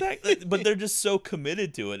plan exactly? But they're just so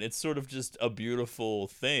committed to it. It's sort of just a beautiful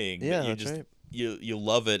thing. Yeah, you just you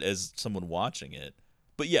love it as someone watching it.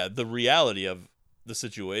 But yeah, the reality of the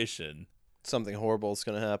situation, something horrible is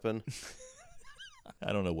going to happen.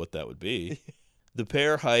 I don't know what that would be. The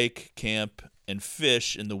pair hike, camp, and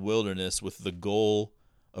fish in the wilderness with the goal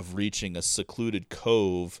of reaching a secluded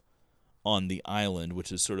cove on the island,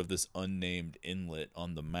 which is sort of this unnamed inlet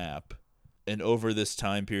on the map. And over this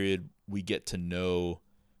time period, we get to know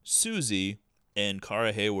Susie, and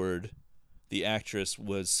Cara Hayward, the actress,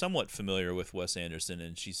 was somewhat familiar with Wes Anderson,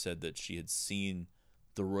 and she said that she had seen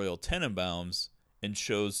the Royal Tenenbaums and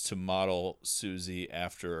chose to model Susie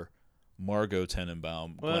after Margot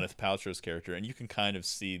Tenenbaum, Gwyneth Paltrow's character, and you can kind of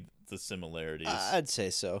see the similarities. I'd say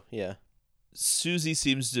so, yeah. Susie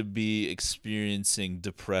seems to be experiencing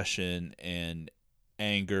depression and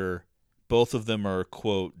anger. Both of them are,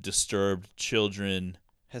 quote, disturbed children.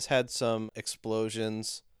 Has had some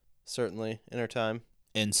explosions, certainly, in her time.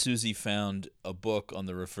 And Susie found a book on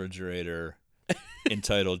the refrigerator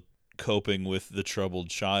entitled Coping with the Troubled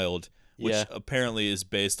Child, which apparently is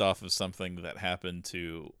based off of something that happened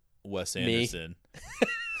to Wes Anderson.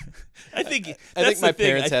 I think my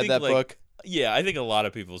parents had that book. Yeah, I think a lot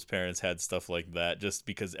of people's parents had stuff like that just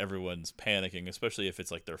because everyone's panicking, especially if it's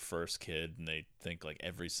like their first kid and they think like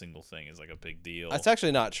every single thing is like a big deal. That's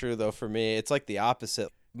actually not true though for me. It's like the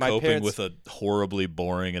opposite. Coping with a horribly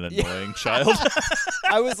boring and annoying child.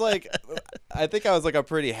 I think I was like a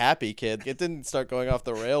pretty happy kid. It didn't start going off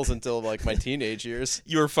the rails until like my teenage years.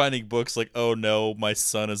 You were finding books like, oh no, my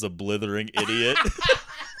son is a blithering idiot.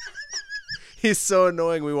 He's so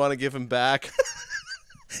annoying, we want to give him back.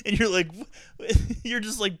 And you're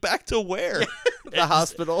just like, back to where? The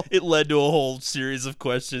hospital. It led to a whole series of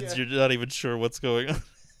questions. Yeah. You're not even sure what's going on.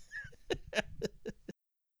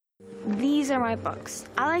 These are my books.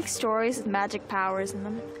 I like stories with magic powers in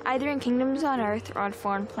them, either in kingdoms on Earth or on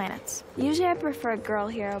foreign planets. Usually I prefer a girl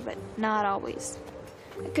hero, but not always.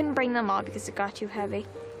 I couldn't bring them all because it got too heavy.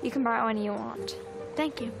 You can borrow any you want.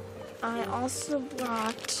 Thank you. I also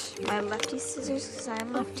brought my lefty scissors because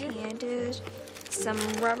I'm left-handed, some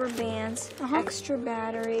rubber bands, extra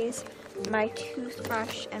batteries, my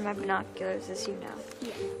toothbrush, and my binoculars, as you know.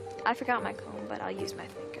 Yeah. I forgot my comb, but I'll use my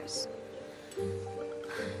fingers.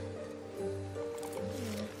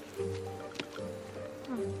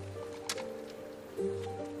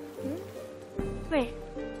 Wait,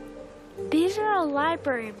 these are all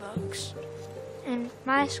library books. In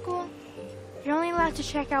my school, you're only allowed to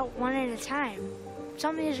check out one at a time.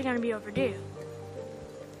 Some of these are going to be overdue.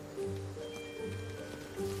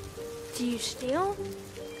 Do you steal?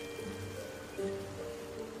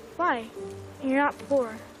 Why? You're not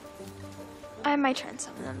poor. I might turn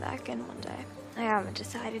some of them back in one day. I haven't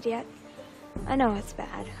decided yet. I know it's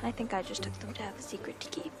bad. I think I just took them to have a secret to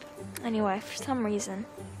keep. Anyway, for some reason,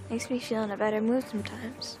 it makes me feel in a better mood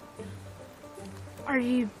sometimes. Are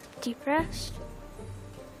you Depressed?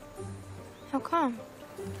 How come?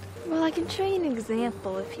 Well, I can show you an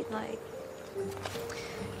example if you'd like.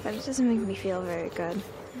 But it doesn't make me feel very good.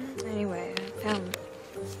 Anyway, I found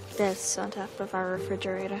this on top of our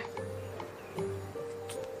refrigerator.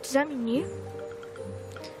 Does that mean you?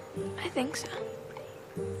 I think so.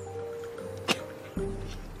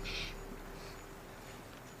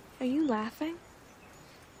 Are you laughing?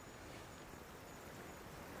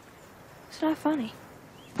 It's not funny.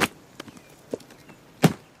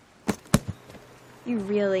 You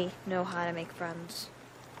really know how to make friends.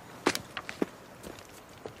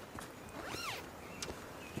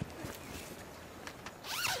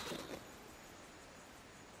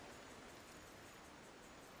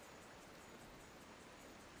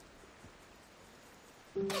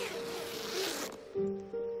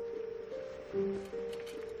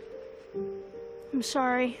 I'm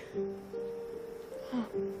sorry. Oh,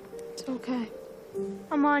 it's okay.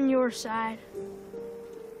 I'm on your side.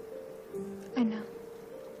 I know.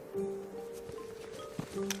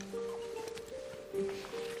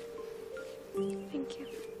 Thank you.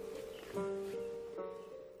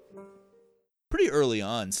 Pretty early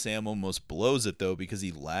on, Sam almost blows it, though, because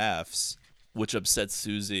he laughs, which upsets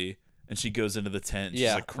Susie, and she goes into the tent and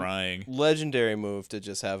she's like crying. Legendary move to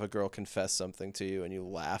just have a girl confess something to you and you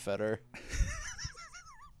laugh at her.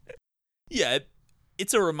 Yeah,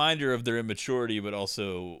 it's a reminder of their immaturity, but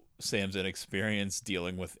also Sam's inexperience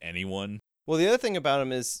dealing with anyone. Well, the other thing about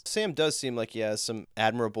him is Sam does seem like he has some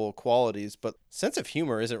admirable qualities, but sense of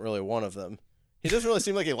humor isn't really one of them. He doesn't really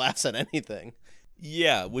seem like he laughs at anything.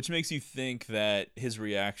 Yeah, which makes you think that his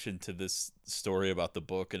reaction to this story about the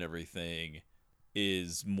book and everything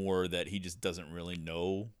is more that he just doesn't really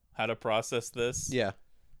know how to process this. Yeah.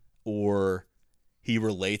 Or he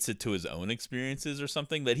relates it to his own experiences or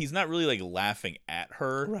something, that he's not really like laughing at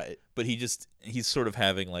her. Right. But he's sort of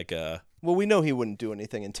having like a... Well, we know he wouldn't do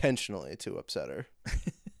anything intentionally to upset her.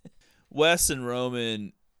 Wes and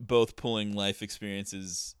Roman both pulling life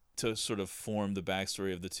experiences to sort of form the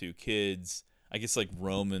backstory of the two kids. I guess like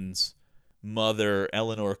Roman's mother,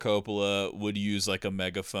 Eleanor Coppola, would use like a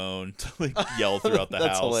megaphone to like yell throughout the house.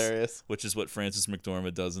 That's hilarious. Which is what Frances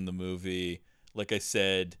McDormand does in the movie. Like I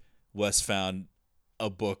said, Wes found a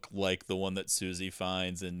book like the one that Susie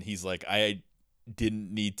finds, and he's like, I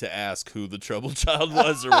didn't need to ask who the troubled child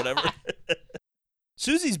was or whatever.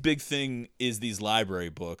 Susie's big thing is these library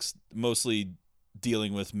books, mostly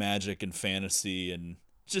dealing with magic and fantasy and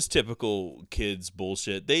just typical kids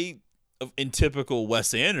bullshit. They, in typical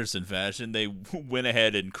Wes Anderson fashion, they went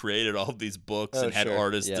ahead and created all of these books and had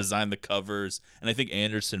artists design the covers. And I think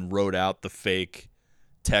Anderson wrote out the fake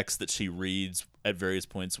text that she reads at various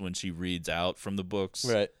points when she reads out from the books.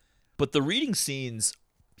 Right. But the reading scenes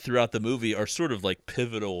throughout the movie are sort of like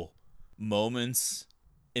pivotal moments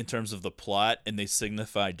in terms of the plot, and they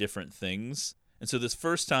signify different things. And so this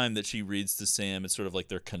first time that she reads to Sam, it's sort of like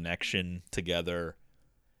their connection together.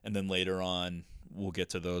 And then later on, we'll get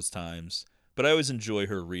to those times. But I always enjoy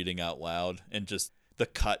her reading out loud and just the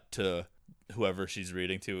cut to whoever she's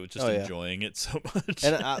reading to, just enjoying it so much.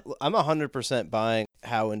 And I'm 100% buying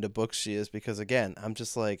how into books she is, because, again, I'm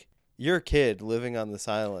just like, you're a kid living on this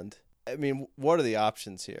island. I mean, what are the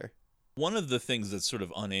options here? One of the things that's sort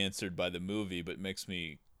of unanswered by the movie but makes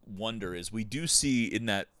me wonder is we do see in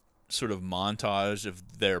that sort of montage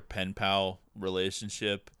of their pen pal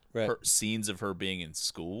relationship, scenes of her being in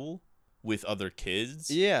school with other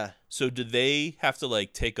kids. Yeah. So did they have to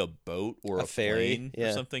like take a boat or a ferry plane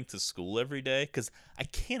or something to school every day? Because I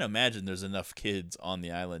can't imagine there's enough kids on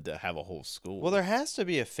the island to have a whole school. Well, there has to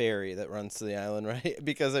be a ferry that runs to the island, right?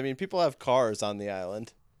 Because, I mean, people have cars on the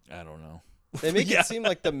island. I don't know. They make it seem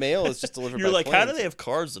like the mail is just delivered by You're like, planes. how do they have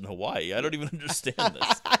cars in Hawaii? I don't even understand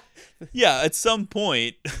this. Yeah, at some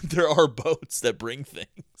point, there are boats that bring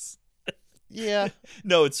things. Yeah.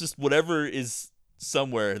 No, it's just whatever is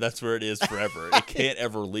somewhere, that's where it is forever. It can't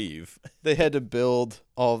ever leave. They had to build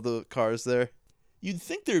all of the cars there. You'd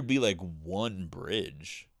think there'd be like one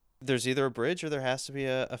bridge. There's either a bridge or there has to be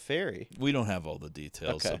a ferry. We don't have all the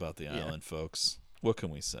details about the island, folks. What can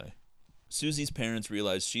we say? Susie's parents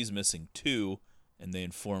realize she's missing too, and they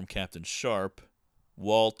inform Captain Sharp.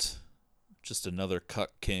 Walt, just another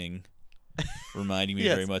cuck king, reminding me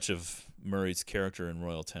very much of Murray's character in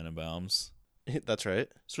Royal Tenenbaums. That's right.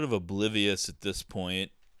 Sort of oblivious at this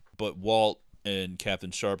point, but Walt and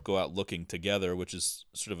Captain Sharp go out looking together, which is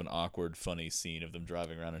sort of an awkward, funny scene of them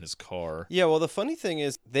driving around in his car. Yeah, well, the funny thing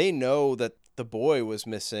is they know that the boy was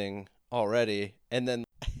missing already, and then...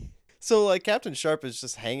 So, like, Captain Sharp is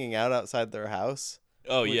just hanging out outside their house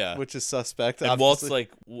Oh, yeah. Which is suspect, And obviously. Walt's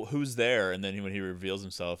like, who's there? And then when he reveals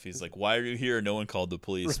himself, he's like, why are you here? No one called the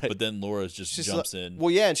police. Right. But then Laura just jumps in.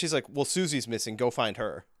 Well, yeah, and she's like, well, Susie's missing. Go find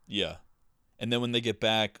her. Yeah. And then when they get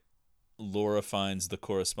back, Laura finds the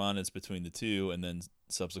correspondence between the two, and then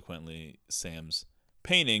subsequently Sam's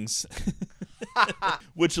paintings,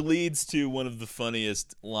 which leads to one of the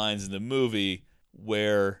funniest lines in the movie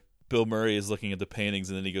where Bill Murray is looking at the paintings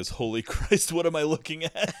and then he goes, "Holy Christ, what am I looking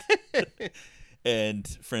at?" And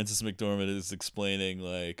Frances McDormand is explaining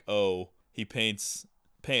like, oh, he paints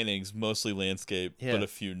paintings, mostly landscape, but a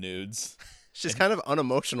few nudes. She's kind of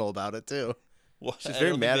unemotional about it too. Well, she's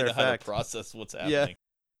very matter of fact. How to process what's happening.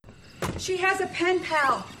 She has a pen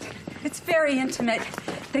pal. It's very intimate.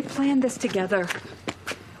 They planned this together.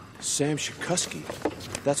 Sam Shakusky.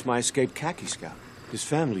 That's my escaped khaki scout. His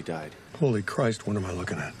family died. Holy Christ, what am I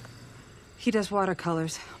looking at? He does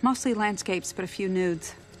watercolors, mostly landscapes, but a few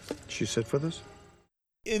nudes. She sit for this?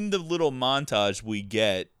 In the little montage we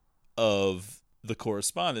get of the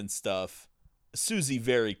correspondence stuff, Susie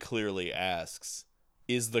very clearly asks,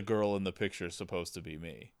 is the girl in the picture supposed to be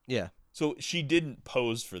me? Yeah. So she didn't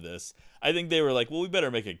pose for this. I think they were like, well, we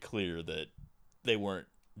better make it clear that they weren't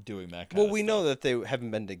doing that kind of stuff. Well, we know that they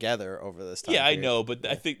haven't been together over this time. Yeah, period. I know, but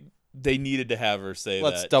I think they needed to have her say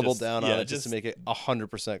Let's that. double down on it just to make it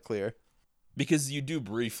 100% clear. Because you do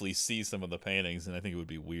briefly see some of the paintings, and I think it would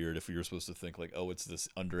be weird if you were supposed to think like, oh, it's this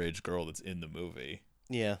underage girl that's in the movie.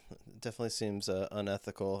 Yeah, it definitely seems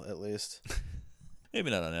unethical, at least.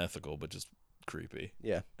 Maybe not unethical, but just creepy.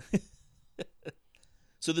 Yeah.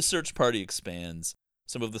 So the search party expands.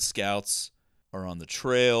 Some of the scouts are on the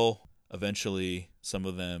trail. Eventually, some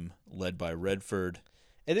of them led by Redford.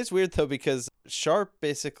 It is weird, though, because Sharp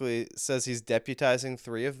basically says he's deputizing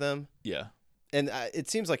 3 of them. Yeah. And it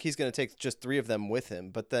seems like he's going to take just 3 of them with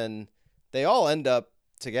him, but then they all end up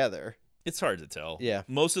together. It's hard to tell. Yeah.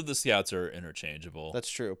 Most of the scouts are interchangeable. That's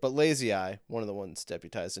true. But Lazy Eye, one of the ones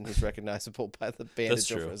deputized, and he's recognizable by the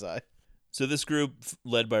bandage over his eye. So this group,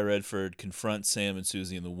 led by Redford, confronts Sam and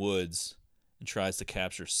Susie in the woods and tries to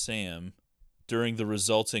capture Sam. During the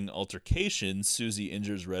resulting altercation, Susie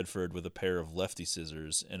injures Redford with a pair of lefty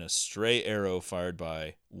scissors, and a stray arrow fired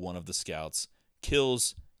by one of the scouts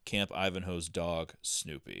kills Camp Ivanhoe's dog,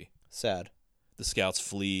 Snoopy. Sad. The scouts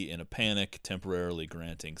flee in a panic, temporarily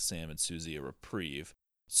granting Sam and Susie a reprieve.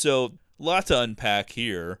 So, a lot to unpack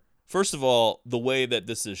here. First of all, the way that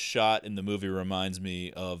this is shot in the movie reminds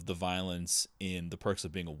me of the violence in The Perks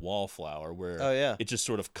of Being a Wallflower, where it just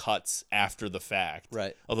sort of cuts after the fact.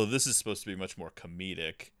 Right. Although this is supposed to be much more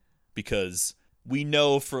comedic, because we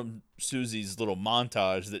know from Susie's little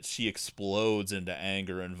montage that she explodes into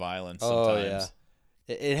anger and violence sometimes. Oh, yeah.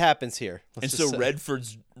 It happens here. And so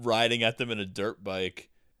Redford's riding at them in a dirt bike,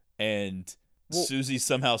 and Susie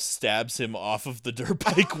somehow stabs him off of the dirt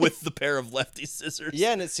bike with the pair of lefty scissors.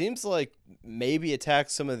 Yeah, and it seems like maybe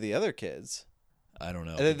attacks some of the other kids. I don't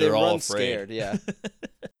know. And they're all run afraid. Scared, yeah.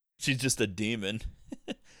 She's just a demon.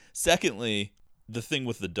 Secondly, the thing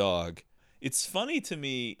with the dog. It's funny to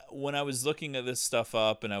me when I was looking at this stuff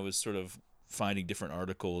up and I was sort of finding different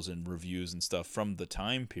articles and reviews and stuff from the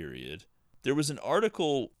time period. There was an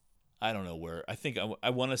article, I don't know where, I think I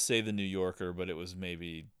want to say the New Yorker, but it was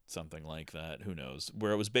maybe something like that, who knows,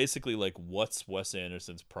 where it was basically like, what's Wes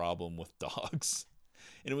Anderson's problem with dogs?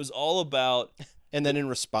 And it was all about... And then in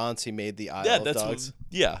response, he made the Isle of Dogs.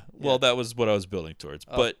 Well, that was what I was building towards.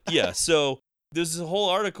 Oh. But yeah, so there's a whole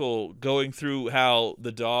article going through how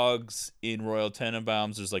the dogs in Royal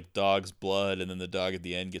Tenenbaums, there's like dog's blood, and then the dog at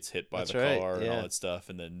the end gets hit by the car and all that stuff.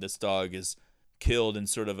 And then this dog is killed in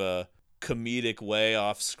sort of a comedic way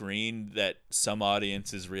off screen that some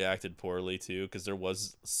audiences reacted poorly to, because there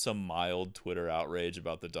was some mild Twitter outrage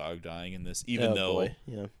about the dog dying in this, even though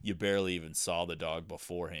you barely even saw the dog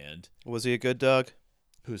beforehand. Was he a good dog?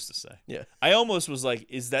 Who's to say? Yeah. I almost was like,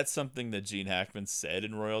 is that something that Gene Hackman said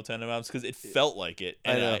in Royal Tenenbaums? Because it felt like it,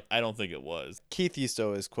 and I don't think it was. Keith used to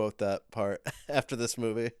always quote that part after this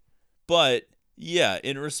movie. But yeah,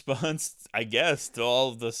 in response, I guess, to all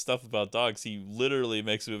of the stuff about dogs, he literally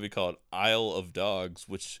makes a movie called Isle of Dogs,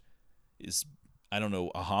 which is, I don't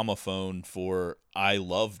know, a homophone for I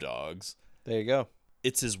love dogs. There you go.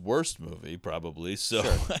 It's his worst movie, probably. So,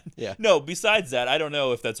 sure. Yeah. No, besides that, I don't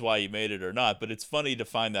know if that's why he made it or not, but it's funny to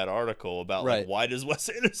find that article about, like, why does Wes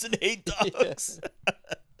Anderson hate dogs?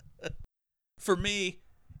 For me,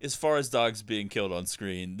 as far as dogs being killed on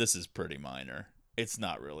screen, this is pretty minor. It's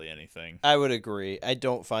not really anything. I would agree. I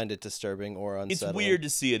don't find it disturbing or unsettling. It's weird to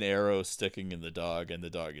see an arrow sticking in the dog and the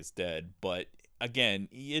dog is dead, but again,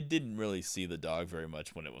 you didn't really see the dog very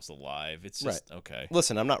much when it was alive. It's just, okay.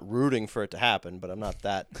 Listen, I'm not rooting for it to happen, but I'm not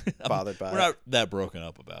that bothered by it. We're not that broken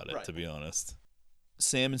up about it, to be honest.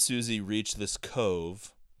 Sam and Susie reach this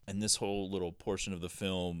cove, and this whole little portion of the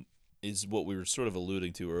film is what we were sort of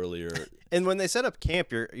alluding to earlier. And when they set up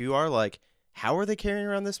camp, you are like, how are they carrying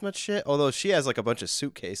around this much shit? Although she has like a bunch of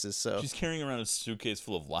suitcases, so she's carrying around a suitcase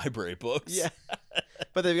full of library books. Yeah.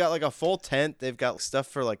 But they've got like a full tent. They've got stuff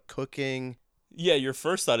for like cooking. Yeah, your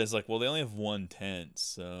first thought is like, well, they only have one tent,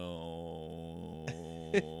 so...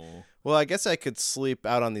 Well, I guess I could sleep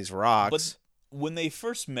out on these rocks. But when they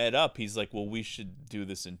first met up, he's like, well, we should do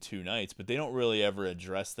this in 2 nights. But they don't really ever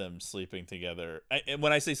address them sleeping together. And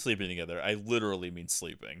when I say sleeping together, I literally mean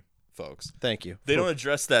sleeping, folks. Thank you. They don't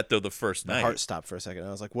address that, though, the first night. My heart stopped for a second.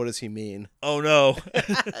 I was like, what does he mean? Oh, no.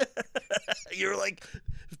 You're like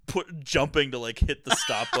jumping to like hit the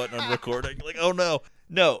stop button on recording. Like, oh, no.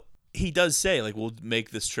 No. He does say, like, we'll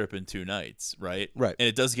make this trip in 2 nights, right? Right. And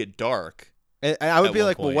it does get dark. And I would be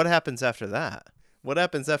like, well, what happens after that? What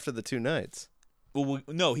happens after the 2 nights? Well,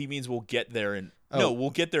 no, he means we'll get there in... Oh. No, we'll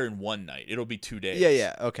get there in 1 night. It'll be 2 days.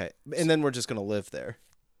 Yeah, okay. And then we're just going to live there.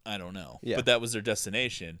 I don't know. Yeah. But that was their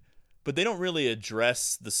destination. But they don't really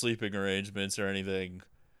address the sleeping arrangements or anything.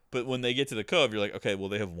 But when they get to the cove, you're like, okay, well,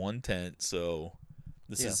 they have 1 tent, so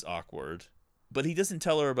this is awkward. But he doesn't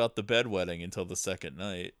tell her about the bedwetting until the 2nd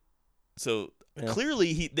night. So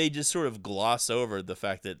clearly they just sort of gloss over the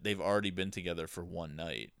fact that they've already been together for 1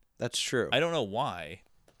 night. That's true. I don't know why.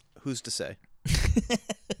 Who's to say?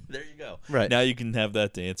 There you go. Right. Now you can have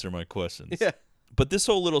that to answer my questions. Yeah. But this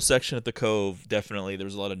whole little section at the cove, definitely, there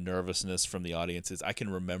was a lot of nervousness from the audiences. I can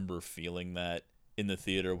remember feeling that in the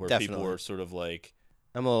theater where people were sort of like...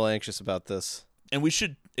 I'm a little anxious about this. And we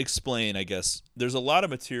should explain, I guess, there's a lot of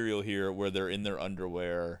material here where they're in their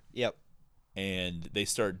underwear. Yep. And they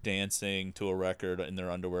start dancing to a record in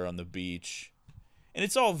their underwear on the beach. And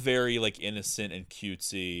it's all very, like, innocent and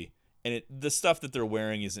cutesy. And the stuff that they're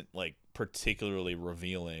wearing isn't, like, particularly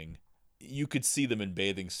revealing. You could see them in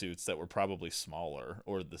bathing suits that were probably smaller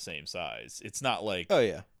or the same size. It's not like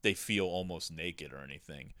they feel almost naked or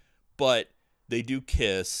anything. But they do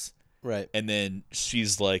kiss. Right. And then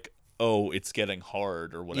she's like, oh, it's getting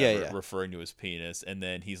hard or whatever, referring to his penis. And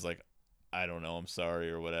then he's like, I don't know, I'm sorry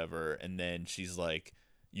or whatever. And then she's like,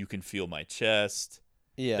 you can feel my chest.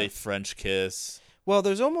 Yeah. They French kiss. Well,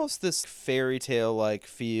 there's almost this fairy tale like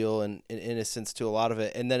feel and innocence to a lot of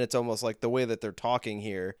it. And then it's almost like the way that they're talking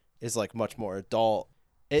here is like much more adult.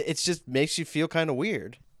 It just makes you feel kind of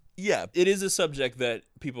weird. Yeah, it is a subject that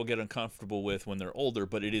people get uncomfortable with when they're older,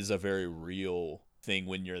 but it is a very real thing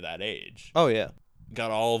when you're that age. Oh, yeah.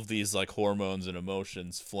 Got all of these like hormones and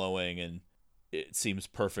emotions flowing, and it seems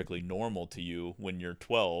perfectly normal to you when you're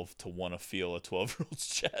 12 to want to feel a 12-year-old's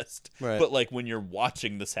chest. Right. But like when you're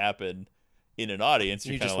watching this happen in an audience,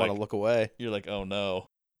 you just want to look away. You're like, oh no.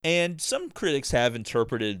 And some critics have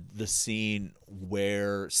interpreted the scene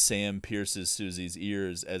where Sam pierces Susie's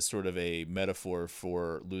ears as sort of a metaphor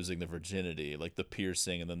for losing the virginity, like the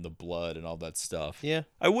piercing and then the blood and all that stuff. Yeah.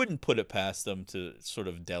 I wouldn't put it past them to sort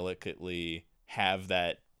of delicately have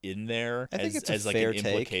that in there as like an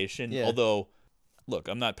implication. Yeah. Although, look,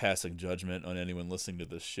 I'm not passing judgment on anyone listening to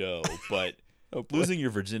this show, but losing your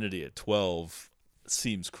virginity at 12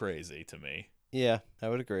 seems crazy to me. Yeah, I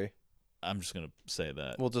would agree. I'm just going to say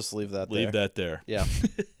that. We'll just leave that there. Leave that there. Yeah.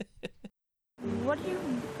 What do you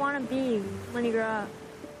want to be when you grow up?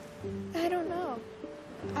 I don't know.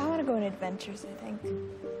 I want to go on adventures, I think.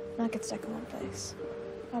 Not get stuck in one place.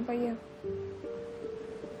 How about you?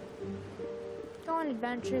 Go on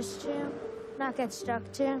adventures too. Not get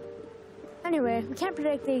stuck too. Anyway, we can't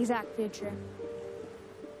predict the exact future.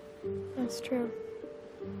 That's true.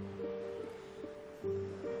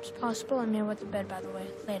 It's possible I'm near with the bed, by the way.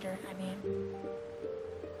 Later, I mean.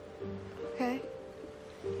 Okay.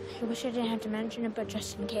 I wish I didn't have to mention it, but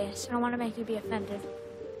just in case. I don't want to make you be offended.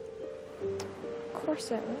 Of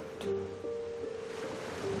course I won't.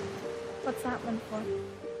 What's that one for?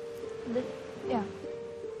 Yeah.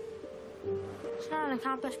 It's not an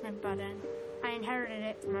accomplishment button. I inherited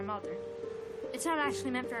it from my mother. It's not actually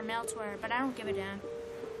meant for a male to wear, but I don't give a damn.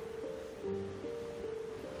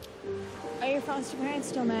 Are your foster parents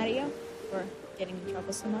still mad at you for getting in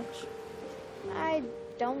trouble so much? I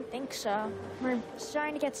don't think so. We're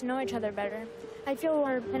starting to get to know each other better. I feel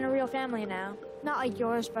we're in a real family now. Not like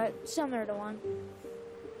yours, but similar to one.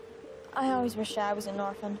 I always wish I was an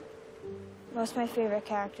orphan. Most of my favorite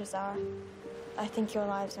characters are. I think your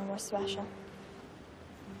lives are more special.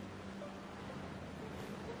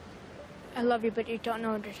 I love you, but you don't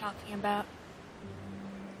know what you're talking about.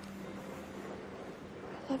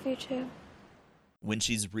 I love you too. when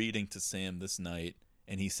she's reading to Sam this night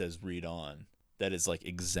and he says, read on, that is like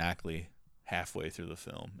exactly halfway through the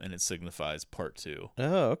film, and it signifies part 2.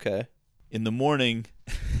 Oh, okay. In the morning,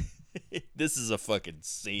 this is a fucking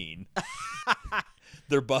scene.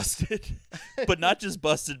 They're busted, but not just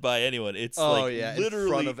busted by anyone. It's literally in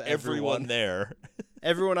front of everyone there.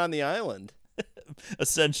 Everyone on the island.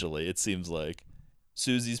 Essentially, it seems like.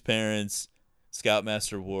 Susie's parents,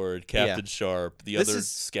 Scoutmaster Ward, Captain Sharp, the other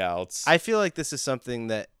scouts. I feel like this is something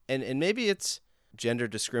that, and maybe it's gender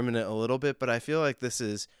discriminate a little bit, but I feel like this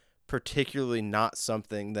is particularly not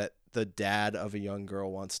something that the dad of a young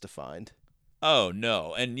girl wants to find. Oh,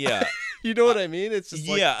 no. And yeah. You know what I mean? It's just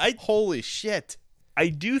holy shit. I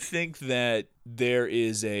do think that there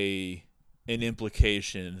is an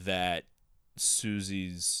implication that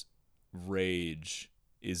Susie's rage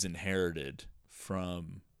is inherited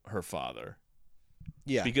from her father.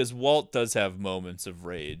 Yeah. Because Walt does have moments of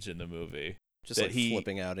rage in the movie. Just like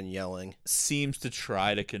flipping out and yelling. Seems to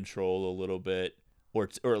try to control a little bit, or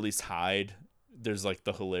at least hide. There's like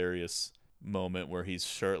the hilarious moment where he's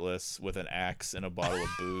shirtless with an axe and a bottle of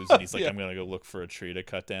booze, and he's like, I'm going to go look for a tree to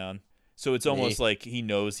cut down. So it's almost like he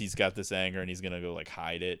knows he's got this anger and he's going to go like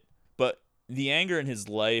hide it. But the anger in his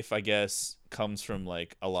life, I guess, comes from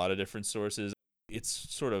like a lot of different sources. It's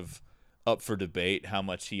sort of up for debate how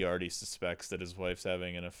much he already suspects that his wife's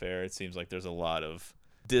having an affair. It seems like there's a lot of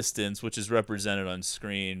distance, which is represented on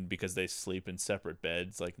screen because they sleep in separate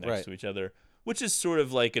beds like next to each other, which is sort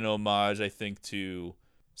of like an homage, I think, to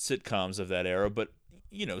sitcoms of that era. But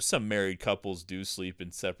you know, some married couples do sleep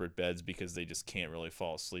in separate beds because they just can't really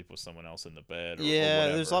fall asleep with someone else in the bed. Or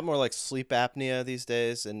there's a lot more like sleep apnea these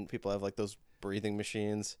days, and people have like those breathing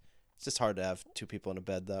machines. It's just hard to have two people in a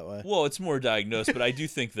bed that way. Well, it's more diagnosed, but I do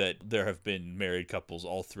think that there have been married couples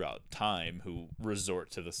all throughout time who resort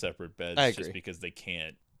to the separate beds just because they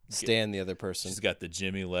can't stand the other person. She's got the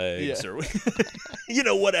Jimmy legs or, you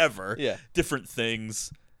know, whatever. Yeah. Different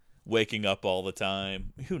things, waking up all the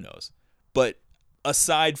time. Who knows? But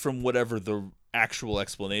aside from whatever the actual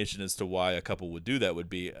explanation as to why a couple would do that would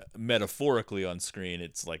be, metaphorically on screen,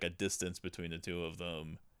 it's like a distance between the two of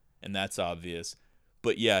them, and that's obvious.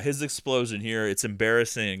 But yeah, his explosion here, it's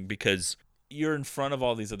embarrassing because you're in front of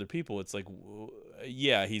all these other people. It's like,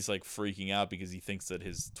 yeah, he's like freaking out because he thinks that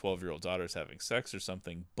his 12-year-old daughter's having sex or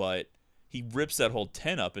something, but he rips that whole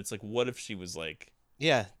tent up. It's like, what if she was like,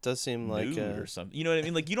 yeah, it does seem like nude or something. You know what I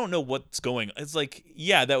mean? Like, you don't know what's going on. It's like,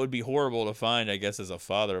 yeah, that would be horrible to find, I guess, as a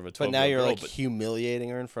father of a 12-year-old girl. But now you're like humiliating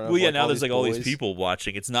her in front of well, yeah, like, now all there's like boys. all these people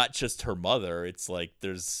watching. It's not just her mother. It's like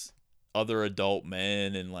there's other adult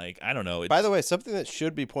men and like, I don't know. By the way, something that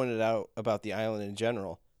should be pointed out about the island in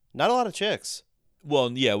general, not a lot of chicks.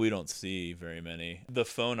 Well, yeah, we don't see very many. The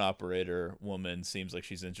phone operator woman seems like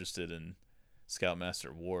she's interested in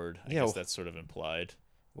Scoutmaster Ward. I guess that's sort of implied.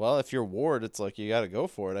 Well, if you're Ward, it's like you got to go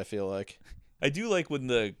for it, I feel like. I do like when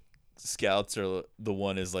the scouts are the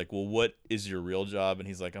one is like, well, what is your real job? And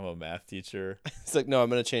he's like, I'm a math teacher. It's like, no, I'm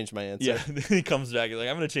going to change my answer. Yeah, he comes back and like,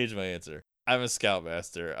 I'm going to change my answer. I'm a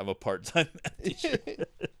scoutmaster. I'm a part-time math teacher.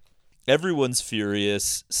 Everyone's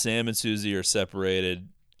furious. Sam and Susie are separated.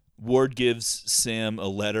 Ward gives Sam a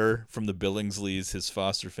letter from the Billingsleys, his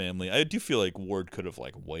foster family. I do feel like Ward could have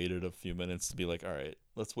like waited a few minutes to be like, all right,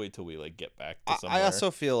 let's wait till we like get back to somewhere. I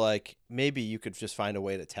also feel like maybe you could just find a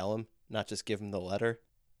way to tell him, not just give him the letter.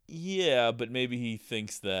 Yeah, but maybe he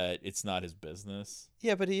thinks that it's not his business.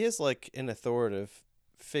 Yeah, but he is like an authoritative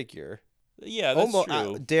figure. Yeah, that's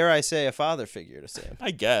true. Dare I say a father figure to Sam?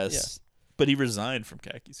 I guess. Yeah. But he resigned from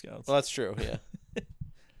Khaki Scouts. Well, that's true, yeah.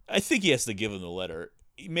 I think he has to give him the letter.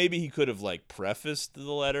 Maybe he could have like prefaced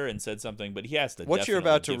the letter and said something, but he has to. What you're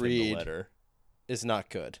about to give read him the letter. Is not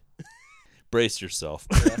good. Brace yourself.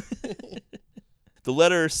 Yeah. The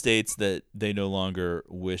letter states that they no longer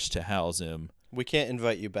wish to house him. We can't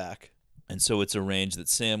invite you back. And so it's arranged that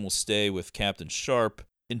Sam will stay with Captain Sharp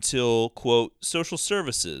until, quote, social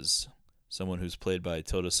services, someone who's played by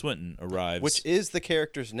Tilda Swinton, arrives. Which is the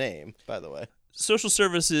character's name, by the way. Social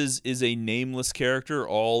services is a nameless character,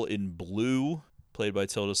 all in blue, played by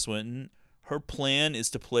Tilda Swinton. Her plan is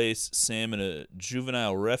to place Sam in a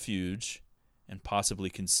juvenile refuge and possibly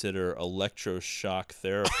consider electroshock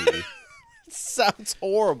therapy. Sounds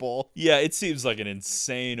horrible. Yeah, it seems like an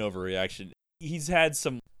insane overreaction. He's had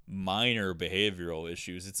some minor behavioral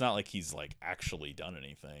issues. It's not like he's like actually done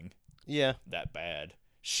anything. Yeah. That bad.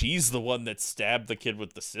 She's the one that stabbed the kid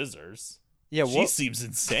with the scissors. Yeah, she seems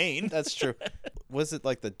insane. That's true. Was it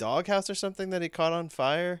like the doghouse or something that he caught on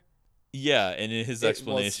fire? Yeah, and his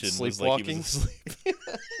explanation was like he was asleep.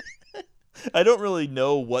 I don't really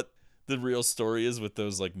know what the real story is with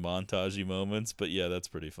those like montagey moments, but yeah, that's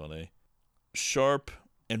pretty funny. Sharp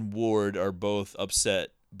and Ward are both upset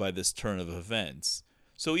by this turn of events.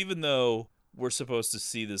 So even though we're supposed to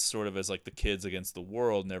see this sort of as like the kids against the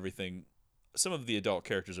world and everything, some of the adult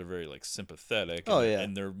characters are very like sympathetic.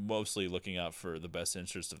 And they're mostly looking out for the best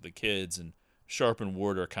interest of the kids. And Sharp and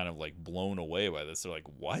Ward are kind of like blown away by this. They're like,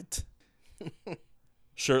 what?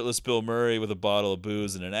 Shirtless Bill Murray with a bottle of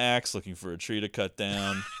booze and an axe looking for a tree to cut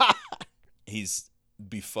down. He's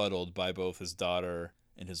befuddled by both his daughter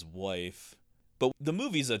and his wife. But the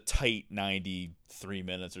movie's a tight 93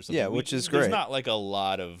 minutes or something. Yeah, which is great. There's not like a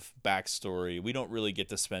lot of backstory. We don't really get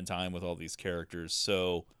to spend time with all these characters.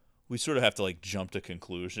 So we sort of have to like jump to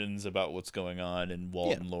conclusions about what's going on in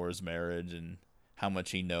Walt and Laura's marriage and how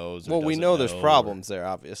much he knows. Well, we know there's problems there,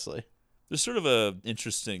 obviously. There's sort of a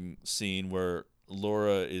interesting scene where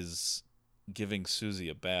Laura is giving Susie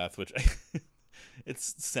a bath, which it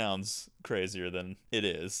sounds crazier than it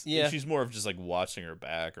is. Yeah. She's more of just like watching her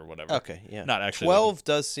back or whatever. Okay, yeah. Not actually. 12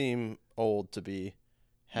 does seem old to be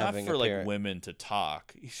having not for a parent. like women to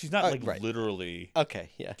talk. She's not like literally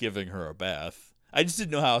giving her a bath. I just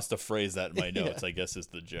didn't know how else to phrase that in my notes, I guess is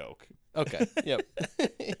the joke. Okay, yep.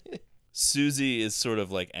 Susie is sort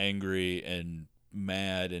of like angry and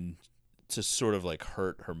mad and to sort of like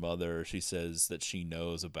hurt her mother. She says that she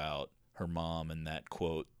knows about her mom and that,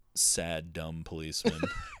 quote, sad, dumb policeman.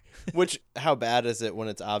 Which, how bad is it when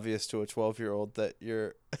it's obvious to a 12-year-old that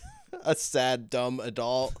you're a sad, dumb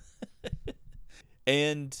adult?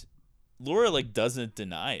 And Laura, like, doesn't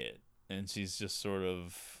deny it. And she's just sort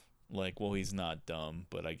of like, well, he's not dumb,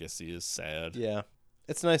 but I guess he is sad. Yeah.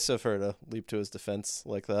 It's nice of her to leap to his defense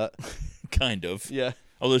like that. Kind of. Yeah.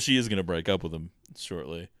 Although she is going to break up with him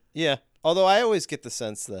shortly. Yeah. Although I always get the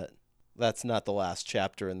sense that that's not the last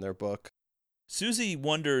chapter in their book. Susie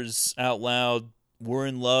wonders out loud, we're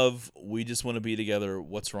in love, we just want to be together,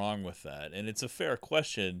 what's wrong with that? And it's a fair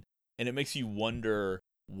question, and it makes you wonder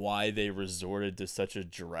why they resorted to such a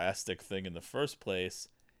drastic thing in the first place.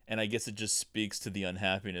 And I guess it just speaks to the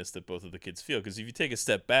unhappiness that both of the kids feel. Because if you take a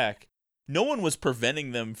step back, no one was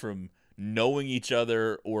preventing them from knowing each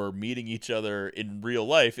other or meeting each other in real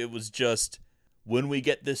life. It was just, when we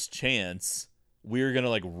get this chance, we're going to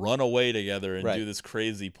like run away together and do this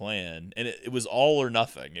crazy plan. And it was all or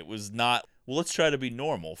nothing. It was not, well, let's try to be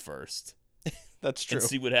normal first. That's true. And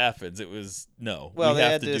see what happens. It was, no, well, we they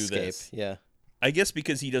have had to to do escape. this. Yeah. I guess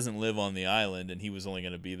because he doesn't live on the island and he was only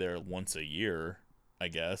going to be there once a year, I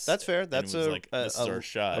guess. That's fair. That's this is our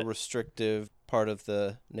shot. A restrictive part of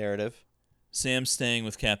the narrative. Sam's staying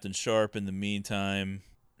with Captain Sharp in the meantime.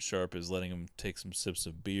 Sharp is letting him take some sips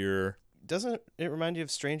of beer. Doesn't it remind you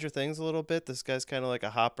of Stranger Things a little bit? This guy's kind of like a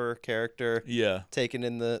Hopper character. Yeah. Taking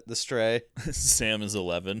in the stray. Sam is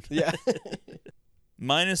 11. Yeah.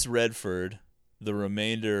 Minus Redford, the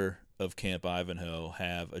remainder of Camp Ivanhoe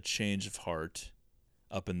have a change of heart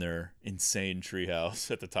up in their insane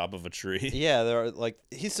treehouse at the top of a tree. Yeah, they're like,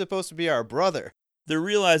 he's supposed to be our brother. They're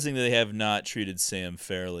realizing that they have not treated Sam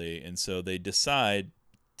fairly, and so they decide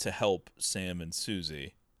to help Sam and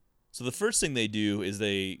Susie. So the first thing they do is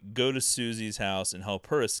they go to Susie's house and help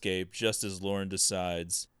her escape just as Lauren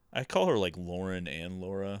decides. I call her like Lauren and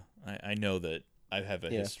Laura. I know that I have a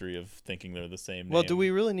history of thinking they're the same name. Well, do we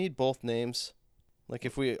really need both names? Like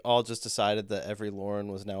if we all just decided that every Lauren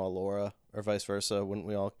was now a Laura or vice versa, wouldn't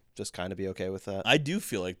we all just kind of be okay with that? I do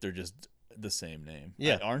feel like they're just the same name.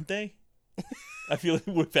 Yeah. Aren't they? I feel like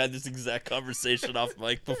we've had this exact conversation off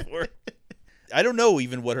mic before. I don't know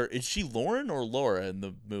even what is she Lauren or Laura in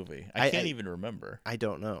the movie? I can't even remember. I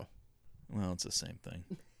don't know. Well, it's the same thing.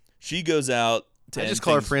 She goes out to I just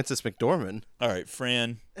call her Frances McDormand. All right,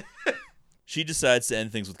 Fran. She decides to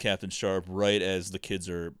end things with Captain Sharp right as the kids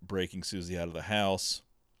are breaking Susie out of the house.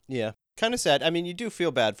 Yeah. Kind of sad. I mean, you do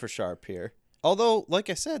feel bad for Sharp here. Although, like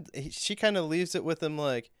I said, she kind of leaves it with him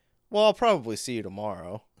like, well, I'll probably see you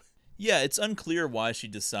tomorrow. Yeah, it's unclear why she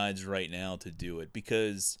decides right now to do it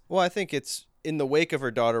because... Well, I think it's in the wake of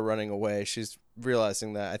her daughter running away, she's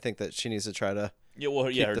realizing that I think that she needs to try to keep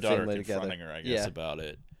her the daughter family confronting together. her, I guess, about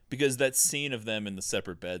it. Because that scene of them in the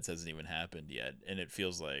separate beds hasn't even happened yet, and it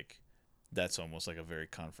feels like that's almost like a very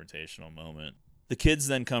confrontational moment. The kids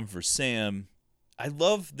then come for Sam. I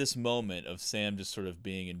love this moment of Sam just sort of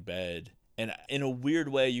being in bed, and in a weird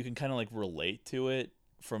way, you can kind of like relate to it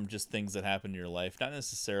from just things that happen in your life, not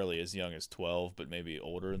necessarily as young as 12, but maybe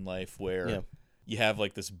older in life, where you have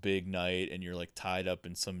like this big night and you're like tied up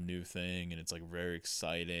in some new thing and it's like very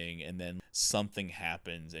exciting, and then something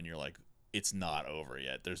happens and you're like, it's not over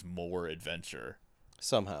yet. There's more adventure.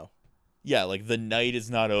 Somehow. Yeah, like the night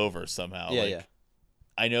is not over somehow. Yeah, like,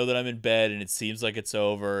 I know that I'm in bed and it seems like it's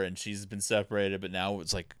over and she's been separated, but now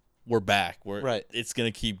it's like we're back. Right. It's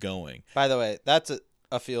going to keep going. By the way, that's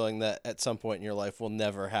a feeling that at some point in your life will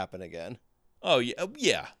never happen again. Oh,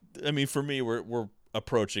 yeah. I mean, for me, we're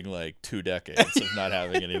approaching like 2 decades of not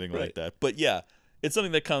having anything like that. But yeah, it's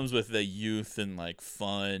something that comes with the youth and like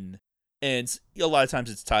fun. And a lot of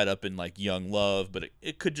times it's tied up in like young love, but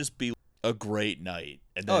it could just be a great night.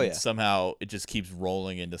 And then somehow it just keeps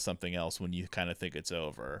rolling into something else when you kind of think it's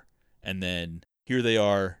over. And then here they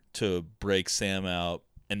are to break Sam out,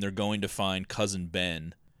 and they're going to find Cousin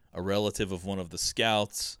Ben, a relative of one of the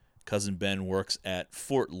scouts. Cousin Ben works at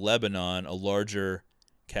Fort Lebanon, a larger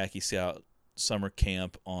khaki scout summer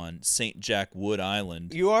camp on St. Jack Wood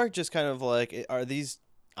Island. You are just kind of like, are these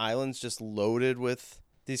islands just loaded with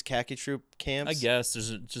these khaki troop camps? I guess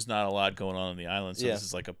there's just not a lot going on the island, so this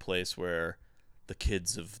is like a place where the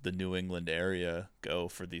kids of the New England area go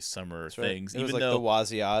for these summer things. It was like the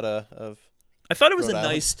Waziata of I thought it was a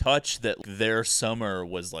nice touch that their summer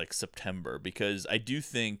was like September, because I do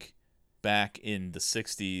think back in the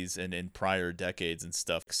 60s and in prior decades and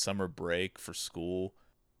stuff, summer break for school,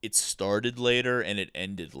 it started later and it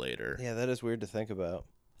ended later. Yeah, that is weird to think about.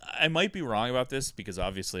 I might be wrong about this because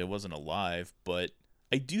obviously I wasn't alive, but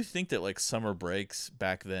I do think that like summer breaks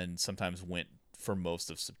back then sometimes went for most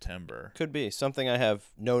of September. Could be. Something I have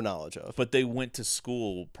no knowledge of. But they went to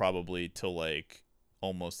school probably till like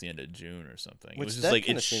almost the end of June or something. Which it was just like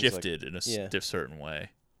it shifted in a certain way.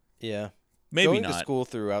 Yeah. Maybe going not. To school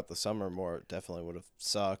throughout the summer more definitely would have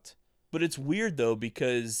sucked. But it's weird though,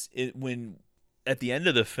 because when at the end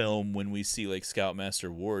of the film, when we see like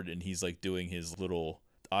Scoutmaster Ward and he's like doing his little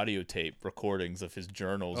audio tape recordings of his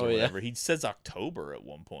journals or whatever, he says October at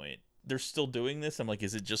one point. They're still doing this? I'm like,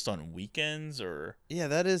 is it just on weekends or? Yeah,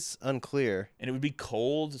 that is unclear. And it would be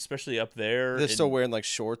cold, especially up there. They're still wearing like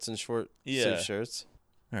shorts and short sleeve shirts.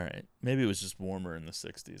 All right. Maybe it was just warmer in the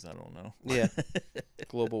 60s. I don't know. Yeah.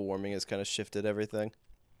 Global warming has kind of shifted everything.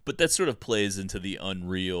 But that sort of plays into the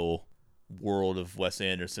unreal world of Wes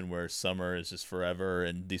Anderson, where summer is just forever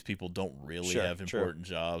and these people don't really have important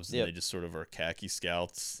jobs, and they just sort of are khaki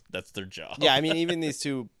scouts. That's their job. Yeah, I mean, even these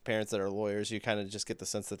two parents that are lawyers, you kind of just get the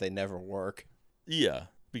sense that they never work. Yeah,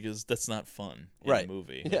 because that's not fun in a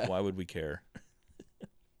movie. Like, why would we care?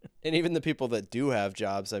 And even the people that do have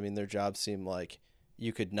jobs, I mean, their jobs seem like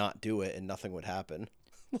you could not do it and nothing would happen.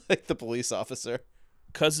 Like the police officer.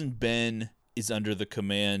 Cousin Ben is under the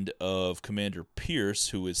command of Commander Pierce,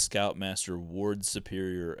 who is Scoutmaster Ward's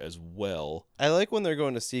superior as well. I like when they're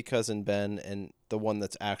going to see Cousin Ben, and the one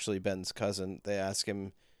that's actually Ben's cousin, they ask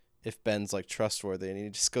him if Ben's like trustworthy, and he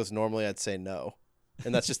just goes, normally I'd say no.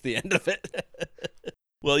 And that's just the end of it.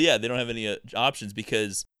 Well, yeah, they don't have any options,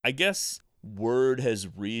 because I guess word has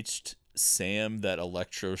reached Sam that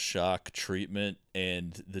electroshock treatment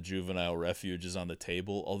and the juvenile refuge is on the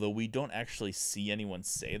table, although we don't actually see anyone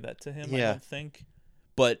say that to him, I don't think.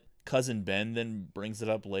 But Cousin Ben then brings it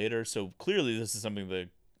up later, so clearly this is something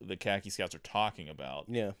the khaki scouts are talking about.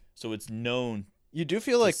 Yeah. So it's known. You do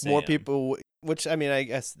feel like more people, which, I mean, I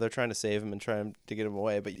guess they're trying to save him and trying to get him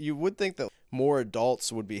away, but you would think that more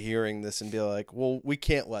adults would be hearing this and be like, well, we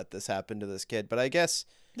can't let this happen to this kid. But I guess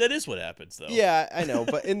that is what happens, though. Yeah, I know.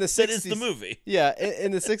 But in the 60s... that is the movie. Yeah,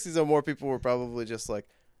 in the 60s, though, more people were probably just like,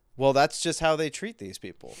 well, that's just how they treat these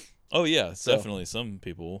people. Oh, yeah, definitely some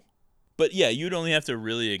people. But, yeah, you'd only have to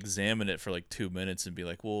really examine it for like 2 minutes and be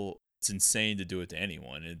like, well, it's insane to do it to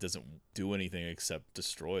anyone. It doesn't do anything except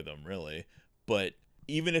destroy them, really. But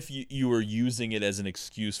even if you were using it as an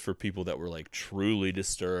excuse for people that were like truly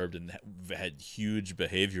disturbed and had huge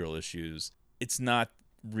behavioral issues, it's not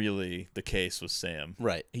really the case with Sam.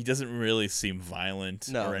 Right. He doesn't really seem violent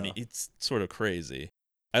or any. It's sort of crazy.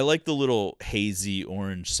 I like the little hazy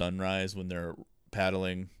orange sunrise when they're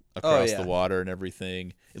paddling across the water and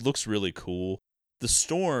everything. It looks really cool. The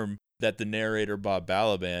storm that the narrator Bob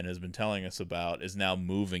Balaban has been telling us about is now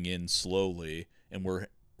moving in slowly, and we're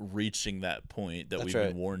reaching that point that we've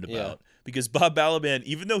been warned about. Because Bob Balaban,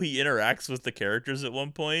 even though he interacts with the characters at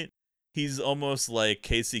one point, he's almost like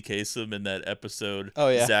Casey Kasem in that episode,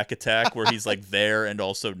 Zack Attack, where he's like there and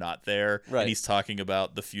also not there. Right. And he's talking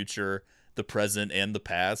about the future, the present, and the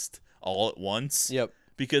past all at once. Yep.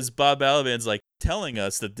 Because Bob Balaban's like telling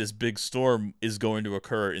us that this big storm is going to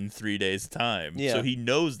occur in 3 days' time. Yeah. So he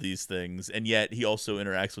knows these things, and yet he also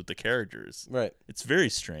interacts with the characters. Right. It's very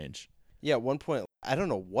strange. Yeah, at one point, I don't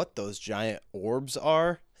know what those giant orbs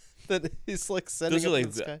are that he's like sending up in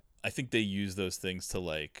the sky. I think they use those things to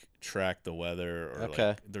like track the weather, or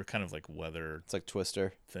like they're kind of like weather. It's like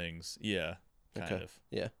Twister things. Yeah, kind of.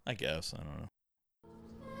 Yeah, I guess. I don't know.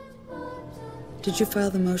 Did you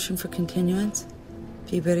file the motion for continuance?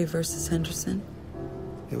 Peabody versus Henderson?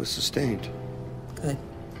 It was sustained. Good.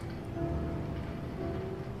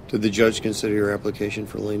 Did the judge consider your application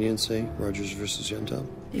for leniency, Rogers versus Gentile?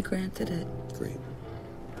 He granted it. Great.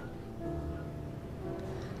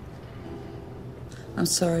 I'm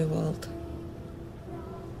sorry, Walt.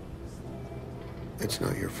 It's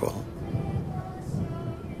not your fault.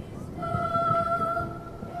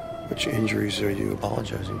 Which injuries are you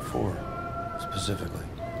apologizing for, specifically?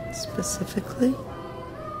 Specifically?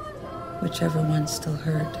 Whichever one still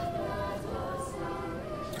hurt.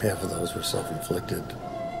 Half of those were self-inflicted.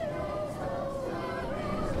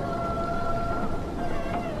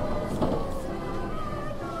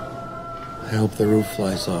 I hope the roof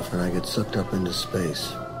flies off and I get sucked up into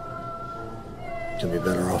space. You'll be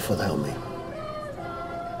better off without me.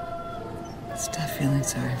 Stop feeling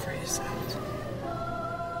sorry for yourself.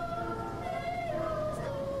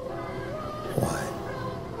 Why?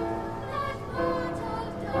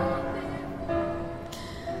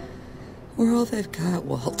 We're all they've got,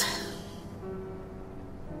 Walt.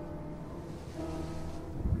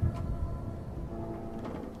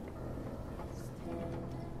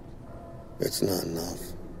 It's not enough.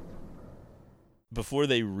 Before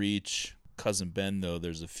they reach Cousin Ben, though,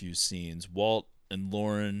 there's a few scenes. Walt and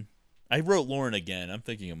Lauren. I wrote Lauren again. I'm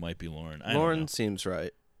thinking it might be Lauren. Lauren seems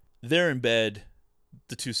right. They're in bed,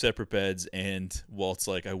 the two separate beds, and Walt's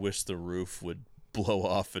like, I wish the roof would blow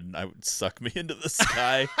off and I would suck me into the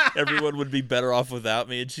sky. Everyone would be better off without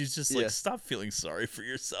me. And she's just like, stop feeling sorry for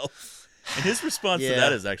yourself. And his response to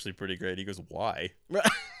that is actually pretty great. He goes, why?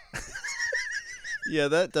 Yeah,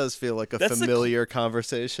 that does feel like a familiar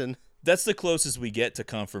conversation. That's the closest we get to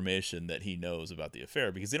confirmation that he knows about the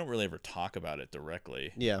affair, because they don't really ever talk about it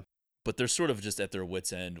directly. Yeah. But they're sort of just at their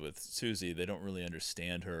wits' end with Susie. They don't really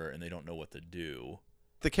understand her, and they don't know what to do.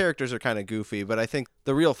 The characters are kind of goofy, but I think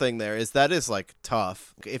the real thing there is that is, like,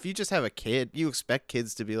 tough. If you just have a kid, you expect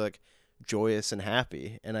kids to be, like, joyous and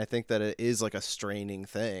happy. And I think that it is, like, a straining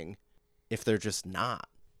thing if they're just not.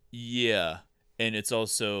 Yeah. And it's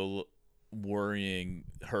also worrying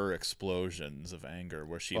her explosions of anger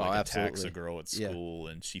where she attacks a girl at school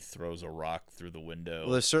and she throws a rock through the window.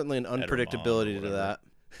 Well, there's certainly an unpredictability to that.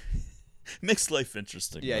 Makes life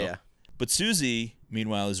interesting. Yeah, though. yeah. But Susie,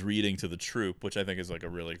 meanwhile, is reading to the troop, which I think is like a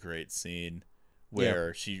really great scene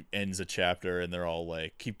where she ends a chapter and they're all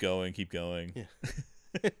like, keep going, keep going.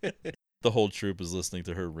 Yeah. The whole troop is listening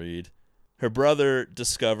to her read. Her brother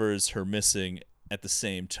discovers her missing at the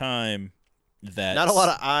same time. That not a lot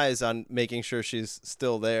of eyes on making sure she's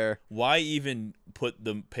still there. Why even put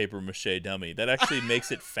the paper mache dummy? That actually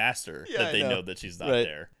makes it faster that they know that she's not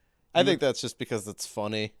there. I think that's just because it's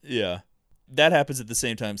funny. Yeah. That happens at the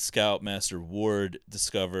same time Scoutmaster Ward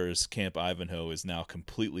discovers Camp Ivanhoe is now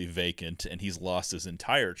completely vacant and he's lost his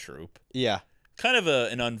entire troop. Yeah. Kind of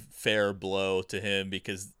an unfair blow to him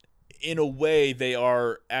because in a way they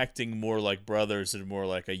are acting more like brothers and more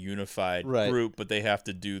like a unified group, but they have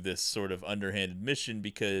to do this sort of underhanded mission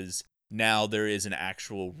because now there is an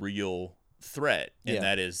actual real threat, and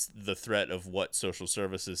that is the threat of what social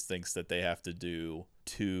services thinks that they have to do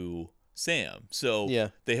to Sam. So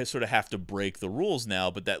they sort of have to break the rules now,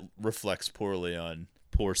 but that reflects poorly on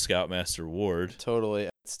poor Scoutmaster Ward. Totally.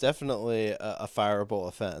 It's definitely a fireable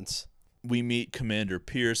offense. We meet Commander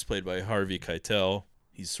Pierce, played by Harvey Keitel.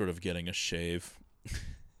 He's sort of getting a shave.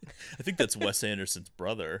 I think that's Wes Anderson's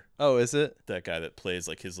brother. Oh, is it? That guy that plays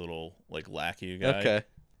like his little like lackey guy. Okay.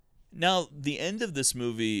 Now, the end of this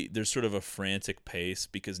movie, there's sort of a frantic pace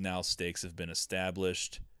because now stakes have been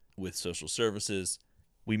established with social services.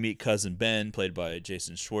 We meet Cousin Ben, played by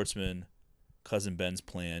Jason Schwartzman. Cousin Ben's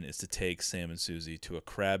plan is to take Sam and Susie to a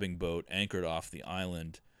crabbing boat anchored off the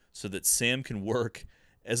island so that Sam can work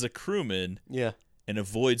as a crewman and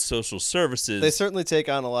avoid social services. They certainly take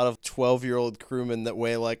on a lot of 12-year-old crewmen that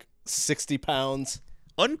weigh like 60 pounds.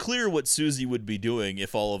 Unclear what Susie would be doing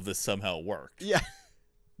if all of this somehow worked. Yeah.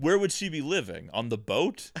 Where would she be living? On the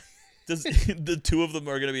boat? Does the two of them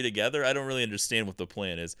are going to be together? I don't really understand what the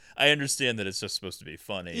plan is. I understand that it's just supposed to be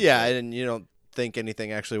funny. Yeah, and you don't think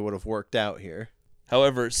anything actually would have worked out here.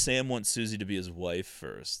 However, Sam wants Susie to be his wife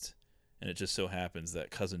first, and it just so happens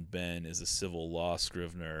that Cousin Ben is a civil law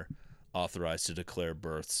scrivener authorized to declare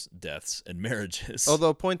births, deaths, and marriages.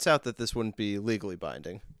 Although points out that this wouldn't be legally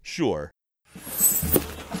binding. Sure.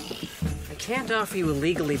 I can't offer you a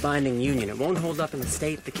legally binding union. It won't hold up in the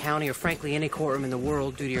state, the county, or frankly any courtroom in the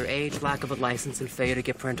world due to your age, lack of a license, and failure to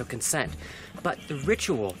get parental consent. But the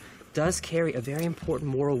ritual does carry a very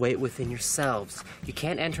important moral weight within yourselves. You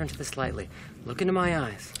can't enter into this lightly. Look into my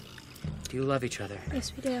eyes. Do you love each other?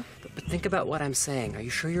 Yes, we do. But think about what I'm saying. Are you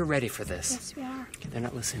sure you're ready for this? Yes, we are. Okay, they're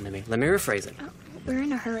not listening to me. Let me rephrase it. We're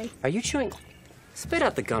in a hurry. Are you chewing? Spit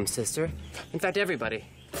out the gum, sister. In fact, everybody.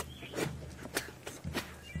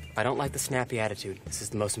 I don't like the snappy attitude. This is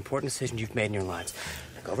the most important decision you've made in your lives.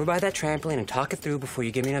 Now go over by that trampoline and talk it through before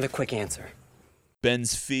you give me another quick answer.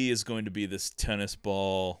 Ben's fee is going to be this tennis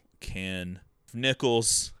ball can of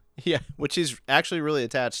nickels. Yeah, which he's actually really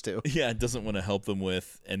attached to. Yeah, doesn't want to help them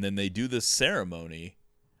with. And then they do this ceremony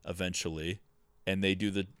eventually, and they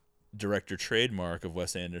do the director trademark of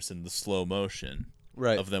Wes Anderson, the slow motion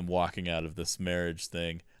of them walking out of this marriage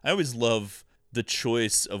thing. I always love the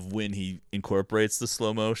choice of when he incorporates the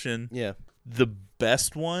slow motion. Yeah. The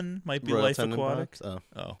best one might be Royal Life Aquatic. Tenenbaums?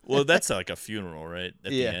 Oh. Well, that's like a funeral, right?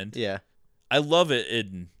 At the end. Yeah. I love it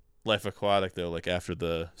in Life Aquatic, though, like after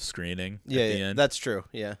the screening at the end. That's true,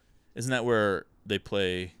 yeah. Isn't that where they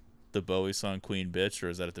play the Bowie song Queen Bitch, or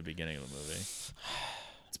is that at the beginning of the movie?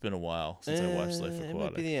 It's been a while since I watched Life Aquatic. It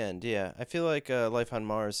might be the end, yeah. I feel like Life on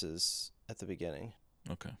Mars is at the beginning.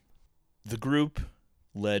 Okay. The group,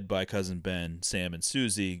 led by Cousin Ben, Sam, and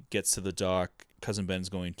Susie, gets to the dock. Cousin Ben's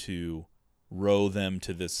going to row them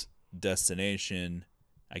to this destination,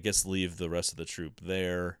 I guess leave the rest of the troop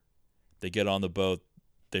there. They get on the boat,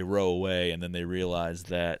 they row away, and then they realize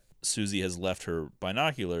that Susie has left her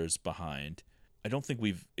binoculars behind. I don't think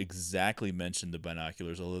we've exactly mentioned the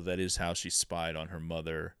binoculars, although that is how she spied on her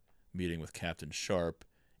mother meeting with Captain Sharp.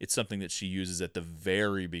 It's something that she uses at the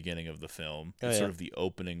very beginning of the film. It's sort of the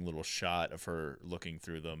opening little shot of her looking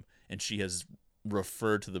through them. And she has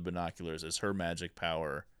referred to the binoculars as her magic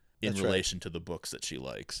power in relation to the books that she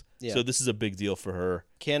likes. Yeah. So this is a big deal for her.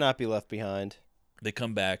 Cannot be left behind. They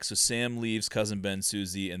come back. So Sam leaves Cousin Ben,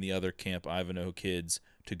 Susie, and the other Camp Ivanhoe kids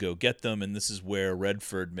to go get them. And this is where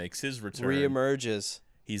Redford makes his return. Reemerges.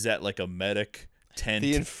 He's at like a medic tent.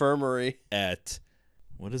 The infirmary. At,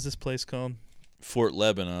 what is this place called? Fort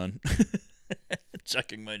Lebanon.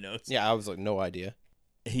 Checking my notes. Yeah, I was like, no idea.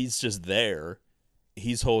 He's just there.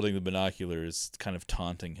 He's holding the binoculars, kind of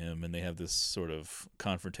taunting him, and they have this sort of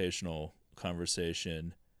confrontational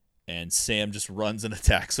conversation. And Sam just runs and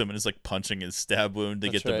attacks him and is like punching his stab wound to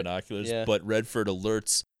get the binoculars. Yeah. But Redford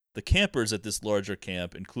alerts the campers at this larger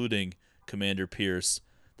camp, including Commander Pierce,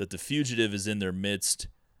 that the fugitive is in their midst.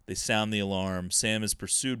 They sound the alarm. Sam is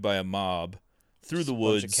pursued by a mob through the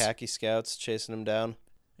woods. Bunch of khaki scouts chasing him down.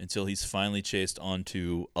 Until he's finally chased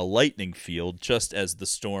onto a lightning field just as the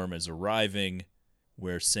storm is arriving,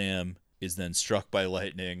 where Sam is then struck by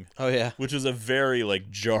lightning. Oh, yeah. Which was a very, like,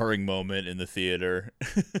 jarring moment in the theater.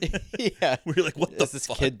 Yeah. We were like, what the fuck? Is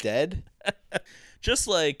this kid dead? Just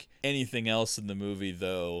like anything else in the movie,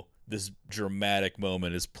 though, this dramatic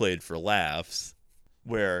moment is played for laughs,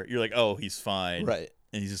 where you're like, oh, he's fine. Right.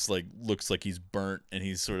 And he just, like, looks like he's burnt, and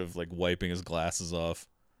he's sort of, like, wiping his glasses off.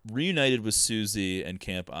 Reunited with Susie and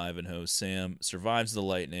Camp Ivanhoe, Sam survives the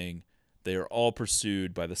lightning. They are all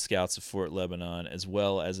pursued by the scouts of Fort Lebanon, as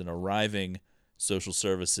well as an arriving social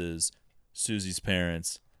services, Susie's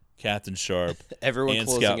parents, Captain Sharp, everyone and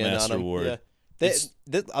closing Scoutmaster in on Ward. Yeah.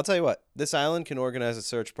 I'll tell you what, this island can organize a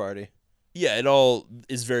search party. Yeah, it all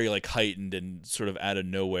is very like heightened and sort of out of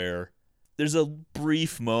nowhere. There's a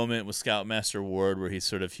brief moment with Scoutmaster Ward where he's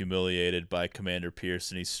sort of humiliated by Commander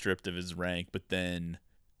Pierce and he's stripped of his rank, but then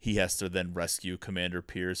he has to then rescue Commander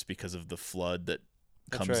Pierce because of the flood that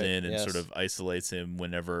comes in and sort of isolates him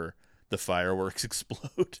whenever the fireworks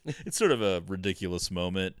explode. It's sort of a ridiculous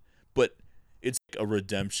moment, but it's like a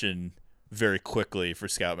redemption very quickly for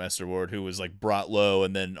Scoutmaster Ward, who was like brought low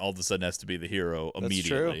and then all of a sudden has to be the hero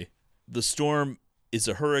immediately. That's true. The storm is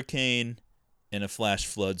a hurricane and a flash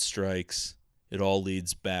flood strikes. It all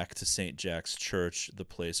leads back to St. Jack's Church, the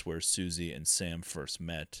place where Susie and Sam first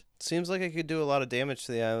met. Seems like it could do a lot of damage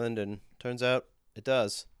to the island, and turns out it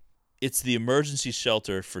does. It's the emergency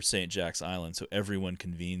shelter for St. Jack's Island, so everyone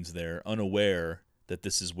convenes there, unaware that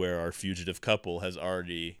this is where our fugitive couple has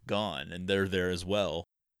already gone, and they're there as well,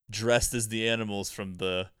 dressed as the animals from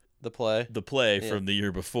the play from the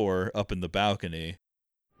year before, up in the balcony.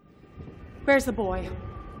 Where's the boy?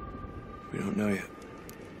 We don't know yet.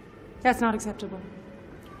 That's not acceptable.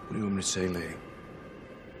 What do you want me to say, lady?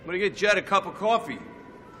 I'm gonna get Jed a cup of coffee.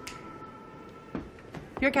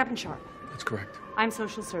 You're Captain Sharp. That's correct. I'm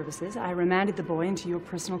social services. I remanded the boy into your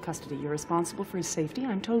personal custody. You're responsible for his safety.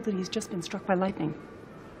 I'm told that he's just been struck by lightning.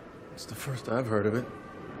 It's the first I've heard of it.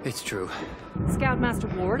 It's true. Scoutmaster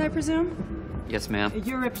Ward, I presume? Yes, ma'am.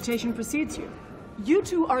 Your reputation precedes you. You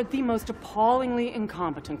two are the most appallingly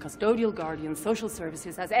incompetent custodial guardians social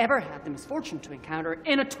services has ever had the misfortune to encounter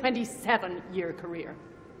in a 27-year career.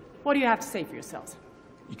 What do you have to say for yourselves?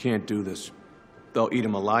 You can't do this. They'll eat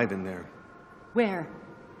him alive in there. Where?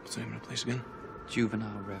 What's the name of the place again?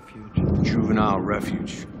 Juvenile refuge. Juvenile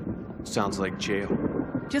refuge. Sounds like jail.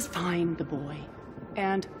 Just find the boy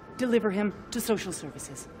and deliver him to social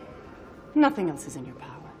services. Nothing else is in your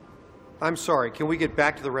power. I'm sorry, can we get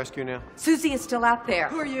back to the rescue now? Susie is still out there.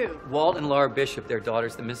 Who are you? Walt and Laura Bishop, their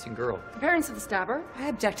daughter's the missing girl. The parents of the stabber? I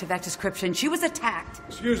object to that description. She was attacked.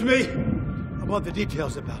 Excuse me. I want the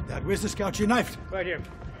details about that. Where's the scout she knifed? Right here.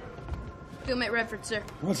 Fieldmate Redford, sir.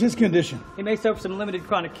 What's his condition? He may suffer some limited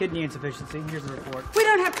chronic kidney insufficiency. Here's the report. We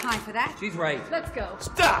don't have time for that. She's right. Let's go.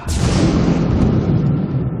 Stop!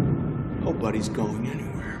 Nobody's going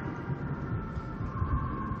anywhere.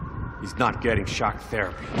 He's not getting shock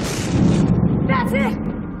therapy. That's it!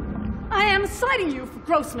 I am citing you for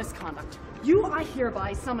gross misconduct. You, I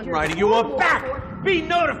hereby summon your Writing you up horrible back! report. Be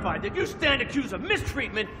notified that you stand accused of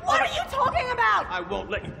mistreatment. What are you talking about? I won't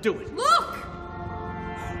let you do it. Look!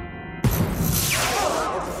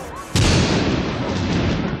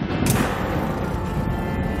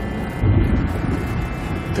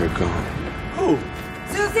 They're gone. Who?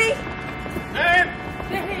 Susie? Hey!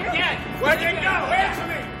 They're here. Yeah! Where'd they go? Answer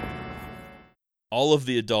me! All of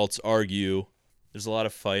the adults argue. There's a lot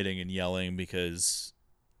of fighting and yelling because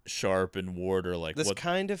Sharp and Ward are like, this what?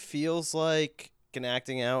 kind of feels like an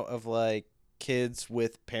acting out of like kids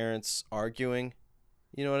with parents arguing.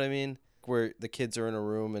 You know what I mean? Where the kids are in a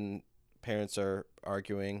room and parents are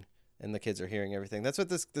arguing and the kids are hearing everything. That's what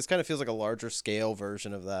this kind of feels like, a larger scale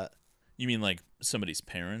version of that. You mean like somebody's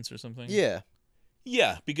parents or something? Yeah.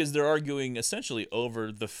 Yeah, because they're arguing essentially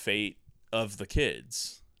over the fate of the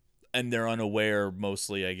kids. And they're unaware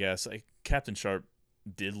mostly, I guess. Captain Sharp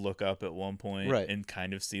did look up at one point and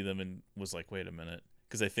kind of see them and was like, wait a minute.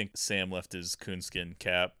 Because I think Sam left his coonskin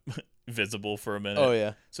cap visible for a minute. Oh,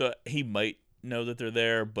 yeah. So he might know that they're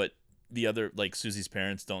there, but the other, like Susie's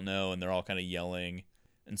parents don't know, and they're all kind of yelling.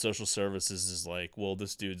 And social services is like, well,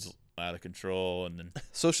 this dude's out of control. And then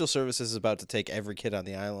social services is about to take every kid on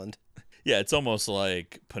the island. Yeah, it's almost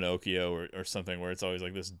like Pinocchio or something where it's always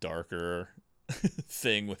like this darker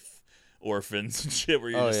thing with orphans and shit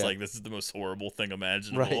where you're like, this is the most horrible thing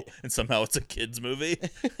imaginable, and somehow it's a kid's movie.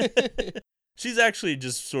 She's actually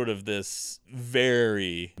just sort of this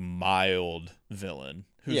very mild villain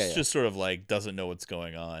who's just sort of like doesn't know what's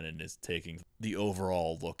going on and is taking the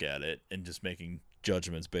overall look at it and just making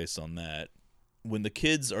judgments based on that. When the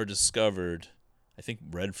kids are discovered, I think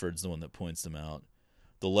Redford's the one that points them out.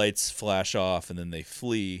 The lights flash off and then they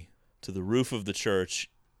flee to the roof of the church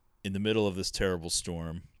in the middle of this terrible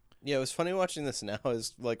storm. Yeah, it was funny watching this now.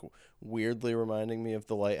 It's like weirdly reminding me of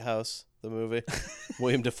The Lighthouse, the movie.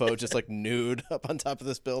 William Dafoe just like nude up on top of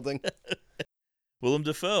this building. Willem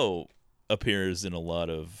Dafoe appears in a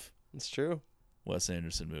lot of Wes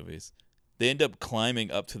Anderson movies. They end up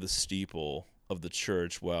climbing up to the steeple of the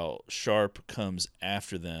church while Sharp comes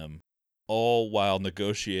after them, all while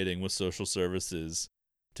negotiating with social services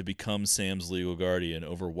to become Sam's legal guardian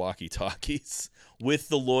over walkie-talkies with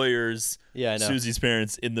the lawyers, Susie's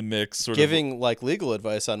parents in the mix, giving like legal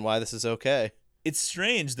advice on why this is okay. It's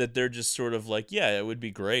strange that they're just sort of like, yeah, it would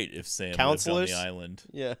be great if Sam lived on the island.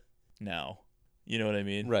 Yeah. Now, you know what I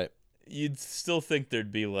mean? Right. You'd still think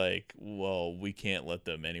there'd be like, well, we can't let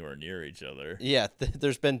them anywhere near each other. Yeah,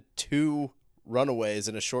 there's been 2 runaways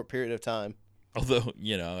in a short period of time. Although,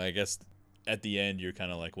 I guess at the end you're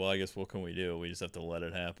kind of like, well, I guess what can we do? We just have to let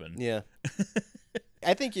it happen. Yeah.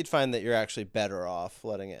 I think you'd find that you're actually better off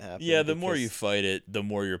letting it happen. Yeah, the more you fight it, the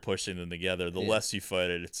more you're pushing them together. The less you fight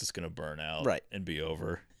it, it's just going to burn out and be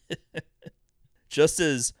over. Just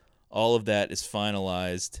as all of that is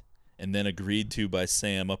finalized and then agreed to by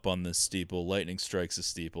Sam up on the steeple, lightning strikes the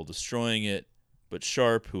steeple, destroying it. But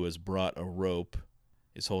Sharp, who has brought a rope,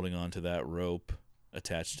 is holding on to that rope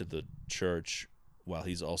attached to the church while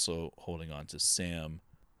he's also holding on to Sam,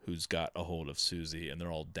 who's got a hold of Susie, and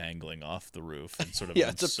they're all dangling off the roof in sort of an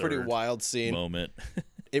it's a pretty wild scene. Moment.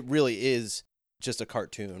 It really is just a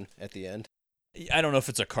cartoon at the end. I don't know if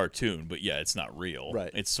it's a cartoon, but yeah, it's not real.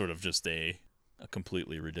 Right. It's sort of just a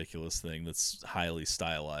completely ridiculous thing that's highly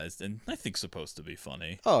stylized and I think supposed to be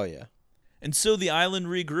funny. Oh, yeah. And so the island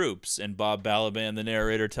regroups, and Bob Balaban, the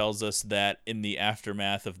narrator, tells us that in the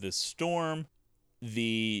aftermath of this storm,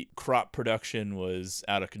 the crop production was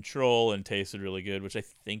out of control and tasted really good, which I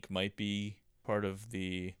think might be part of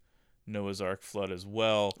the Noah's Ark flood as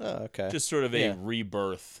well. Oh, okay. Just sort of a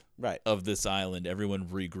rebirth of this island. Everyone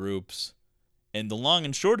regroups. And the long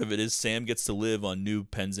and short of it is Sam gets to live on New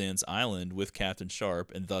Penzance Island with Captain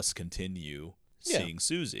Sharp and thus continue seeing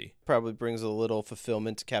Susie. Probably brings a little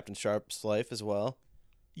fulfillment to Captain Sharp's life as well.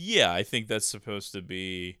 Yeah, I think that's supposed to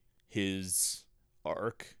be his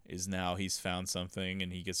arc, is now he's found something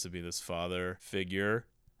and he gets to be this father figure.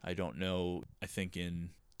 I don't know. I think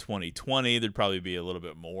in 2020 there'd probably be a little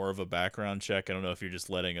bit more of a background check. I don't know if you're just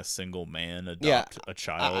letting a single man adopt a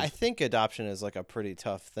child. I think adoption is like a pretty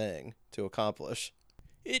tough thing to accomplish.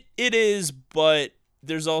 It is, but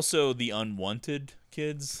there's also the unwanted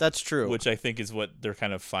kids. That's true. Which I think is what they're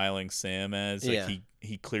kind of filing Sam as. Like Yeah.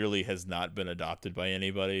 he clearly has not been adopted by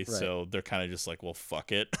anybody, Right. so they're kind of just like, well,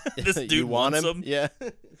 fuck it. This dude You want wants him? him. Yeah.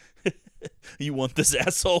 You want this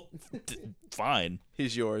asshole? Fine.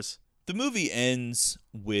 He's yours. The movie ends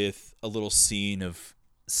with a little scene of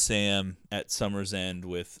Sam at Summer's End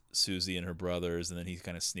with Susie and her brothers, and then he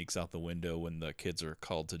kind of sneaks out the window when the kids are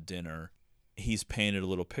called to dinner. He's painted a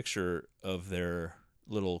little picture of their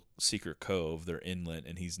little secret cove, their inlet,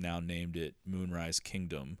 and he's now named it Moonrise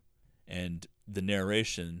Kingdom. And the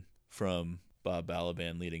narration from Bob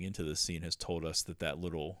Balaban leading into this scene has told us that that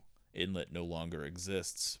little inlet no longer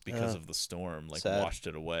exists because of the storm, like sad. washed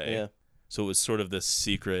it away. Yeah. So it was sort of this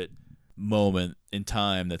secret moment in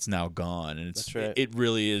time that's now gone, and it's That's right. it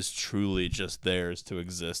really is truly just theirs to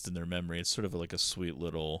exist in their memory. It's sort of like a sweet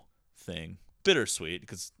little thing, bittersweet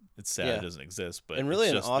because it's sad it doesn't exist, but and really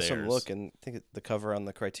it's an just awesome theirs. look. And I think the cover on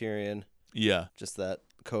the Criterion. Yeah. Just that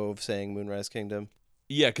cove saying Moonrise Kingdom.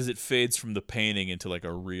 Yeah, because it fades from the painting into like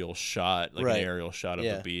a real shot, like Right. an aerial shot of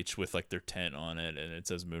Yeah. the beach with like their tent on it, and it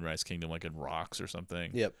says Moonrise Kingdom like in rocks or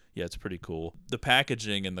something. Yep. Yeah, it's pretty cool. The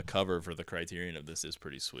packaging and the cover for the Criterion of this is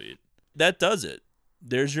pretty sweet. That does it.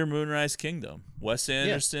 There's your Moonrise Kingdom. Wes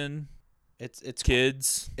Anderson. It's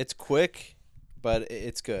kids. It's quick, but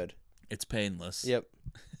it's good. It's painless. Yep.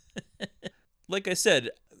 Like I said,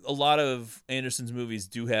 a lot of Anderson's movies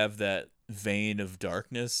do have that vein of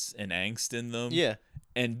darkness and angst in them. Yeah.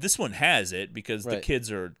 And this one has it because the Right.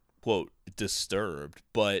 kids are, quote, disturbed.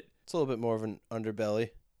 But it's a little bit more of an underbelly.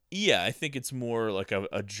 Yeah, I think it's more like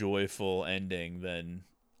a joyful ending than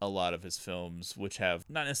a lot of his films, which have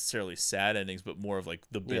not necessarily sad endings, but more of like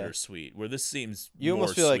the bittersweet, where this seems You more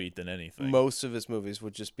almost feel sweet like than anything. Most of his movies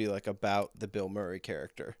would just be like about the Bill Murray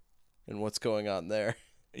character and what's going on there.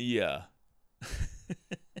 Yeah.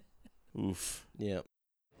 Oof. Yeah.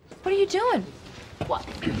 What are you doing? What?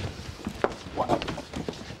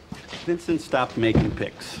 Vincent stopped making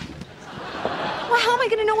pics. Well, how am I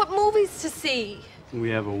going to know what movies to see? We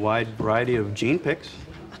have a wide variety of Gene pics.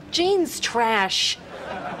 Gene's trash.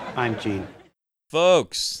 I'm Gene.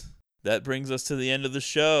 Folks, that brings us to the end of the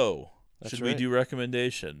show. That's Should right. we do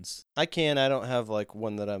recommendations? I don't have like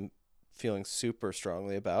one that I'm feeling super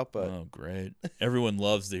strongly about, but Oh, great. Everyone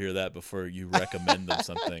loves to hear that before you recommend them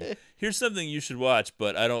something. Here's something you should watch,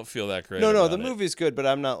 but I don't feel that great no, about the it. movie's good, but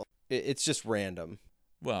I'm not. It's just random.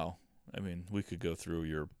 Well, I mean, we could go through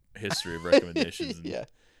your history of recommendations. And Yeah.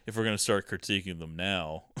 If we're going to start critiquing them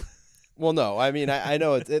now. Well, no, I mean, I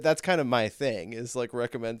know that's kind of my thing is like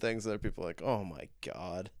recommend things that people are like, oh my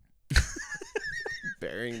God.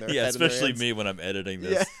 Burying their Yeah, head in their especially hands. me when I'm editing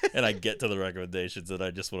this and I get to the recommendations and I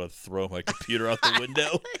just want to throw my computer out the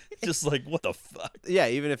window. Just like, what the fuck? Yeah,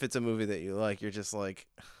 even if it's a movie that you like, you're just like,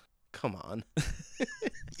 come on.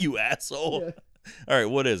 You asshole. All right,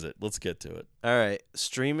 what is it? Let's get to it. All right,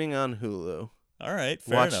 streaming on Hulu. All right,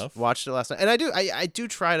 fair enough. Watched it last night, and I do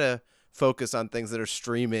try to focus on things that are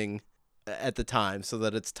streaming at the time so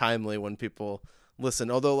that it's timely when people listen.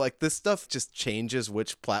 Although like this stuff just changes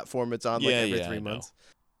which platform it's on like every 3 months.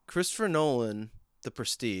 Christopher Nolan, The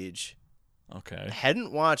Prestige. Okay.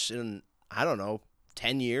 Hadn't watched in I don't know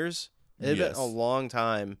 10 years. It had been a long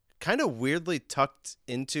time. Kind of weirdly tucked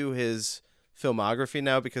into his filmography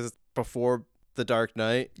now because it's before The Dark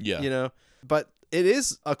Knight. Yeah. You know, but it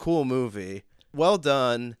is a cool movie. Well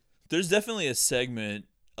done. There's definitely a segment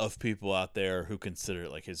of people out there who consider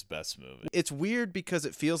it like his best movie. It's weird because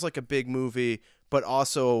it feels like a big movie, but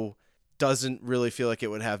also doesn't really feel like it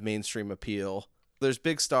would have mainstream appeal. There's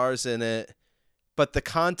big stars in it, but the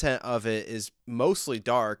content of it is mostly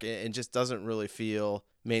dark and just doesn't really feel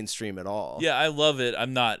mainstream at all. Yeah, I love it.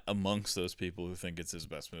 I'm not amongst those people who think it's his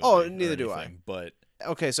best movie. Oh, or neither do I. anything, But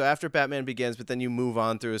Okay, so after Batman Begins, but then you move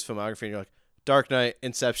on through his filmography and you're like, Dark Knight,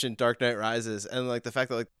 Inception, Dark Knight Rises, and like the fact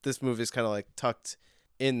that like this movie is kind of like tucked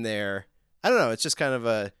in there. I don't know. It's just kind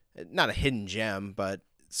of not a hidden gem, but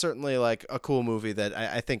certainly like a cool movie that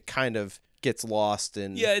I think kind of gets lost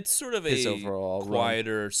in. yeah, it's sort of his a overall run.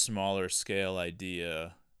 quieter, smaller scale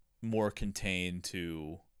idea, more contained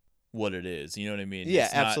to what it is. You know what I mean? Yeah,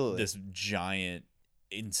 It's not absolutely. this giant,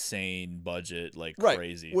 insane budget, like Right,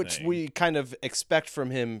 crazy which thing. we kind of expect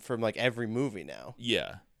from him from like every movie now.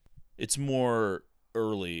 Yeah. It's more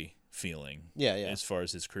early feeling. Yeah, yeah. As far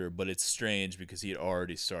as his career, but it's strange because he had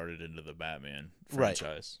already started into the Batman Right.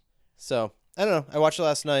 franchise. So I don't know. I watched it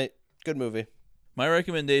last night. Good movie. My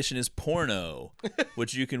recommendation is Porno,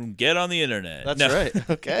 which you can get on the internet. That's No. right.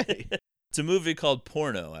 Okay. It's a movie called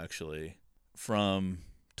Porno, actually, from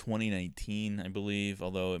 2019, I believe,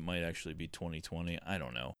 although it might actually be 2020. I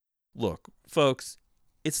don't know. Look, folks,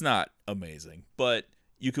 It's not amazing, but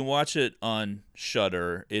you can watch it on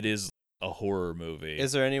Shudder. It is a horror movie.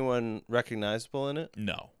 Is there anyone recognizable in it?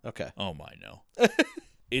 No. Okay. Oh my, no.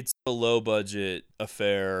 It's a low-budget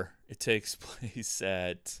affair. It takes place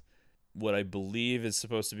at what I believe is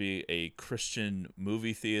supposed to be a Christian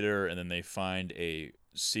movie theater, and then they find a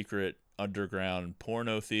secret underground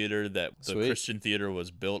porno theater that the Christian theater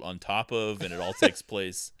was built on top of, and it all takes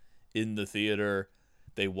place in the theater.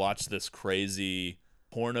 They watch this crazy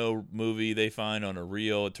porno movie they find on a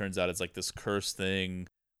reel. It turns out it's like this cursed thing.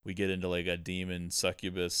 We get into like a demon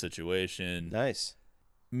succubus situation. Nice.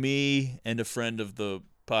 Me and a friend of the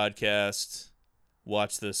podcast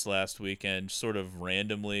watched this last weekend sort of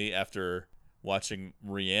randomly after watching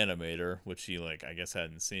Reanimator, which he I guess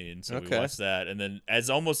hadn't seen. So we watched that, and then as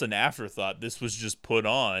almost an afterthought, this was just put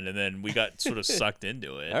on, and then we got sort of sucked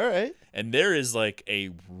into it. All right. And there is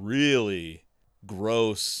a really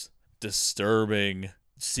gross, disturbing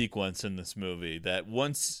sequence in this movie that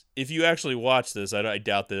if you actually watch this, I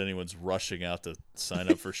doubt that anyone's rushing out to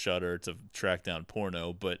sign up for Shudder to track down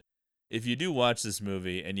porno, but if you do watch this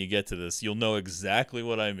movie and you get to this, you'll know exactly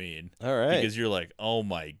what I mean. All right. Because you're like, oh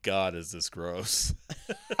my God, is this gross?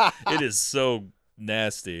 It is so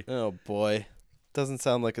nasty. Oh boy. Doesn't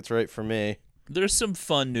sound like it's right for me. There's some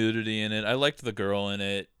fun nudity in it. I liked the girl in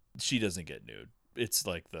it. She doesn't get nude. It's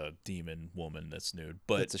like the demon woman that's nude.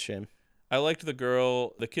 But that's a shame. I liked the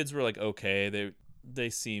girl. The kids were okay. They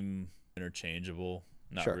seem interchangeable.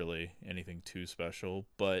 Not really anything too special,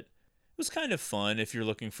 but it was kind of fun if you're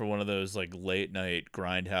looking for one of those late night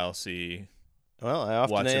grindhousey. Well, I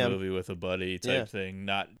often watch am. a movie with a buddy type thing.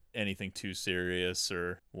 Not anything too serious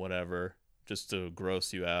or whatever, just to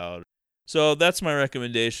gross you out. So that's my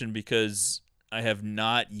recommendation because I have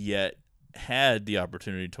not yet had the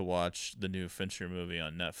opportunity to watch the new Fincher movie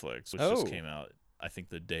on Netflix, which just came out, I think,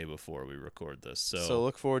 the day before we record this. So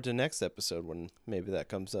look forward to next episode when maybe that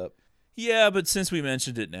comes up. Yeah, but since we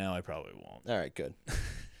mentioned it now, I probably won't. All right, good.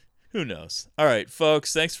 Who knows? All right,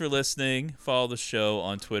 folks, thanks for listening. Follow the show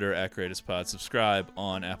on Twitter @GreatestPod. Subscribe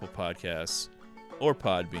on Apple Podcasts or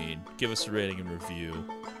Podbean. Give us a rating and review.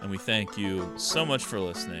 And we thank you so much for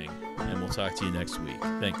listening. And we'll talk to you next week.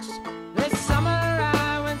 Thanks. This summer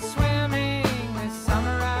I went swimming. This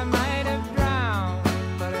summer I might have drowned.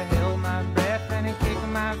 But I held my breath and I kicked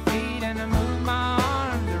my feet and I moved my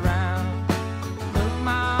arms around. Moved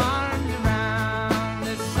my arms around.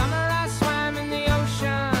 This summer I swam in the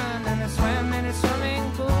ocean and I swam in a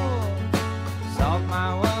swimming pool. Salted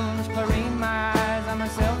my wounds, chlorine my eyes. I'm a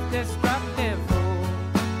self-destructive fool.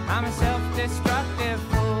 I'm a self-destructive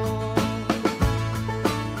fool.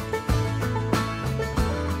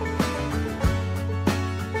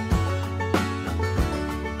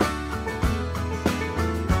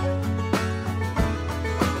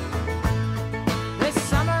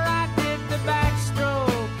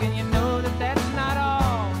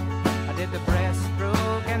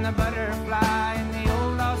 Butterfly in the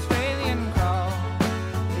old Australian crawl,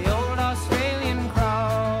 the old Australian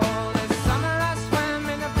crawl. This summer I swam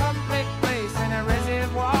in a public place in a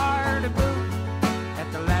reservoir to boot.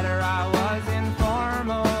 At the latter I was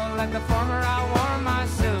informal, like the former I wore my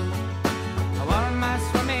suit. I wore my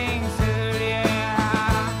swimming suit, yeah.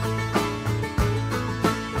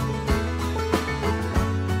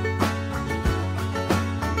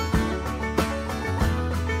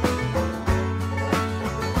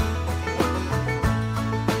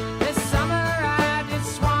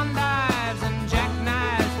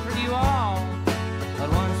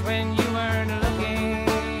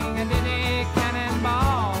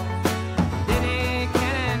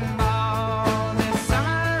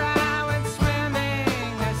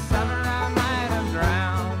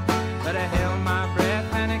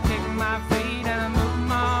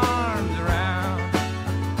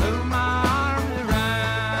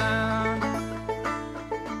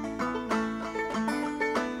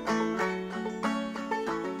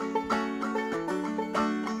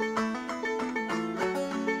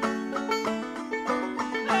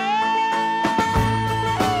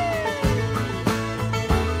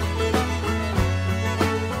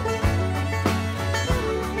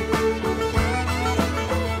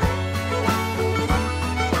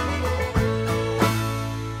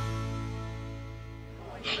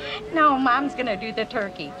 Mom's gonna do the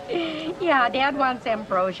turkey. Yeah, Dad wants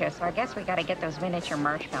ambrosia, so I guess we gotta get those miniature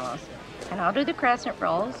marshmallows. And I'll do the crescent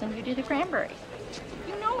rolls, and you do the cranberries.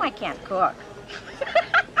 You know I can't cook.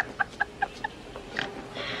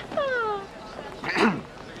 Oh.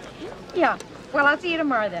 Yeah, well, I'll see you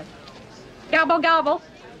tomorrow then. Gobble, gobble.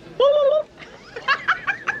 Oh,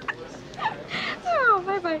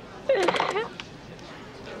 bye-bye.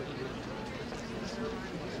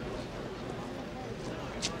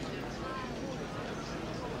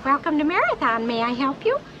 Welcome to Marathon. May I help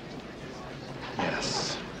you?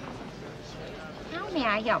 Yes. How may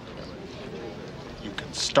I help you? You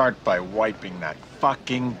can start by wiping that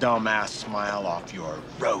fucking dumbass smile off your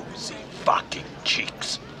rosy fucking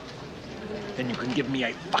cheeks. Then you can give me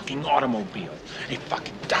a fucking automobile, a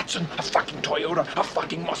fucking Datsun, a fucking Toyota, a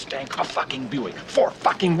fucking Mustang, a fucking Buick, 4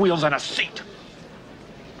 fucking wheels and a seat.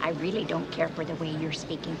 I really don't care for the way you're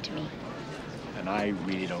speaking to me. And I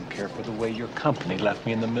really don't care for the way your company left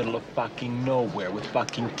me in the middle of fucking nowhere with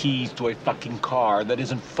fucking keys to a fucking car that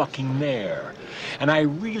isn't fucking there. And I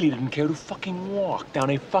really didn't care to fucking walk down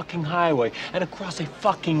a fucking highway and across a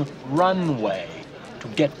fucking runway to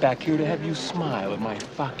get back here to have you smile at my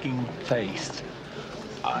fucking face.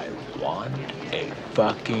 I want a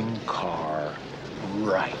fucking car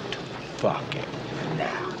right fucking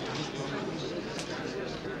now.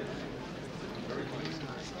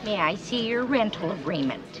 May I see your rental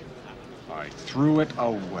agreement? I threw it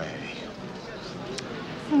away.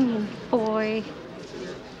 Boy.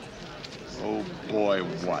 Oh boy,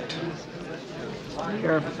 what?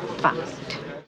 You're fussed.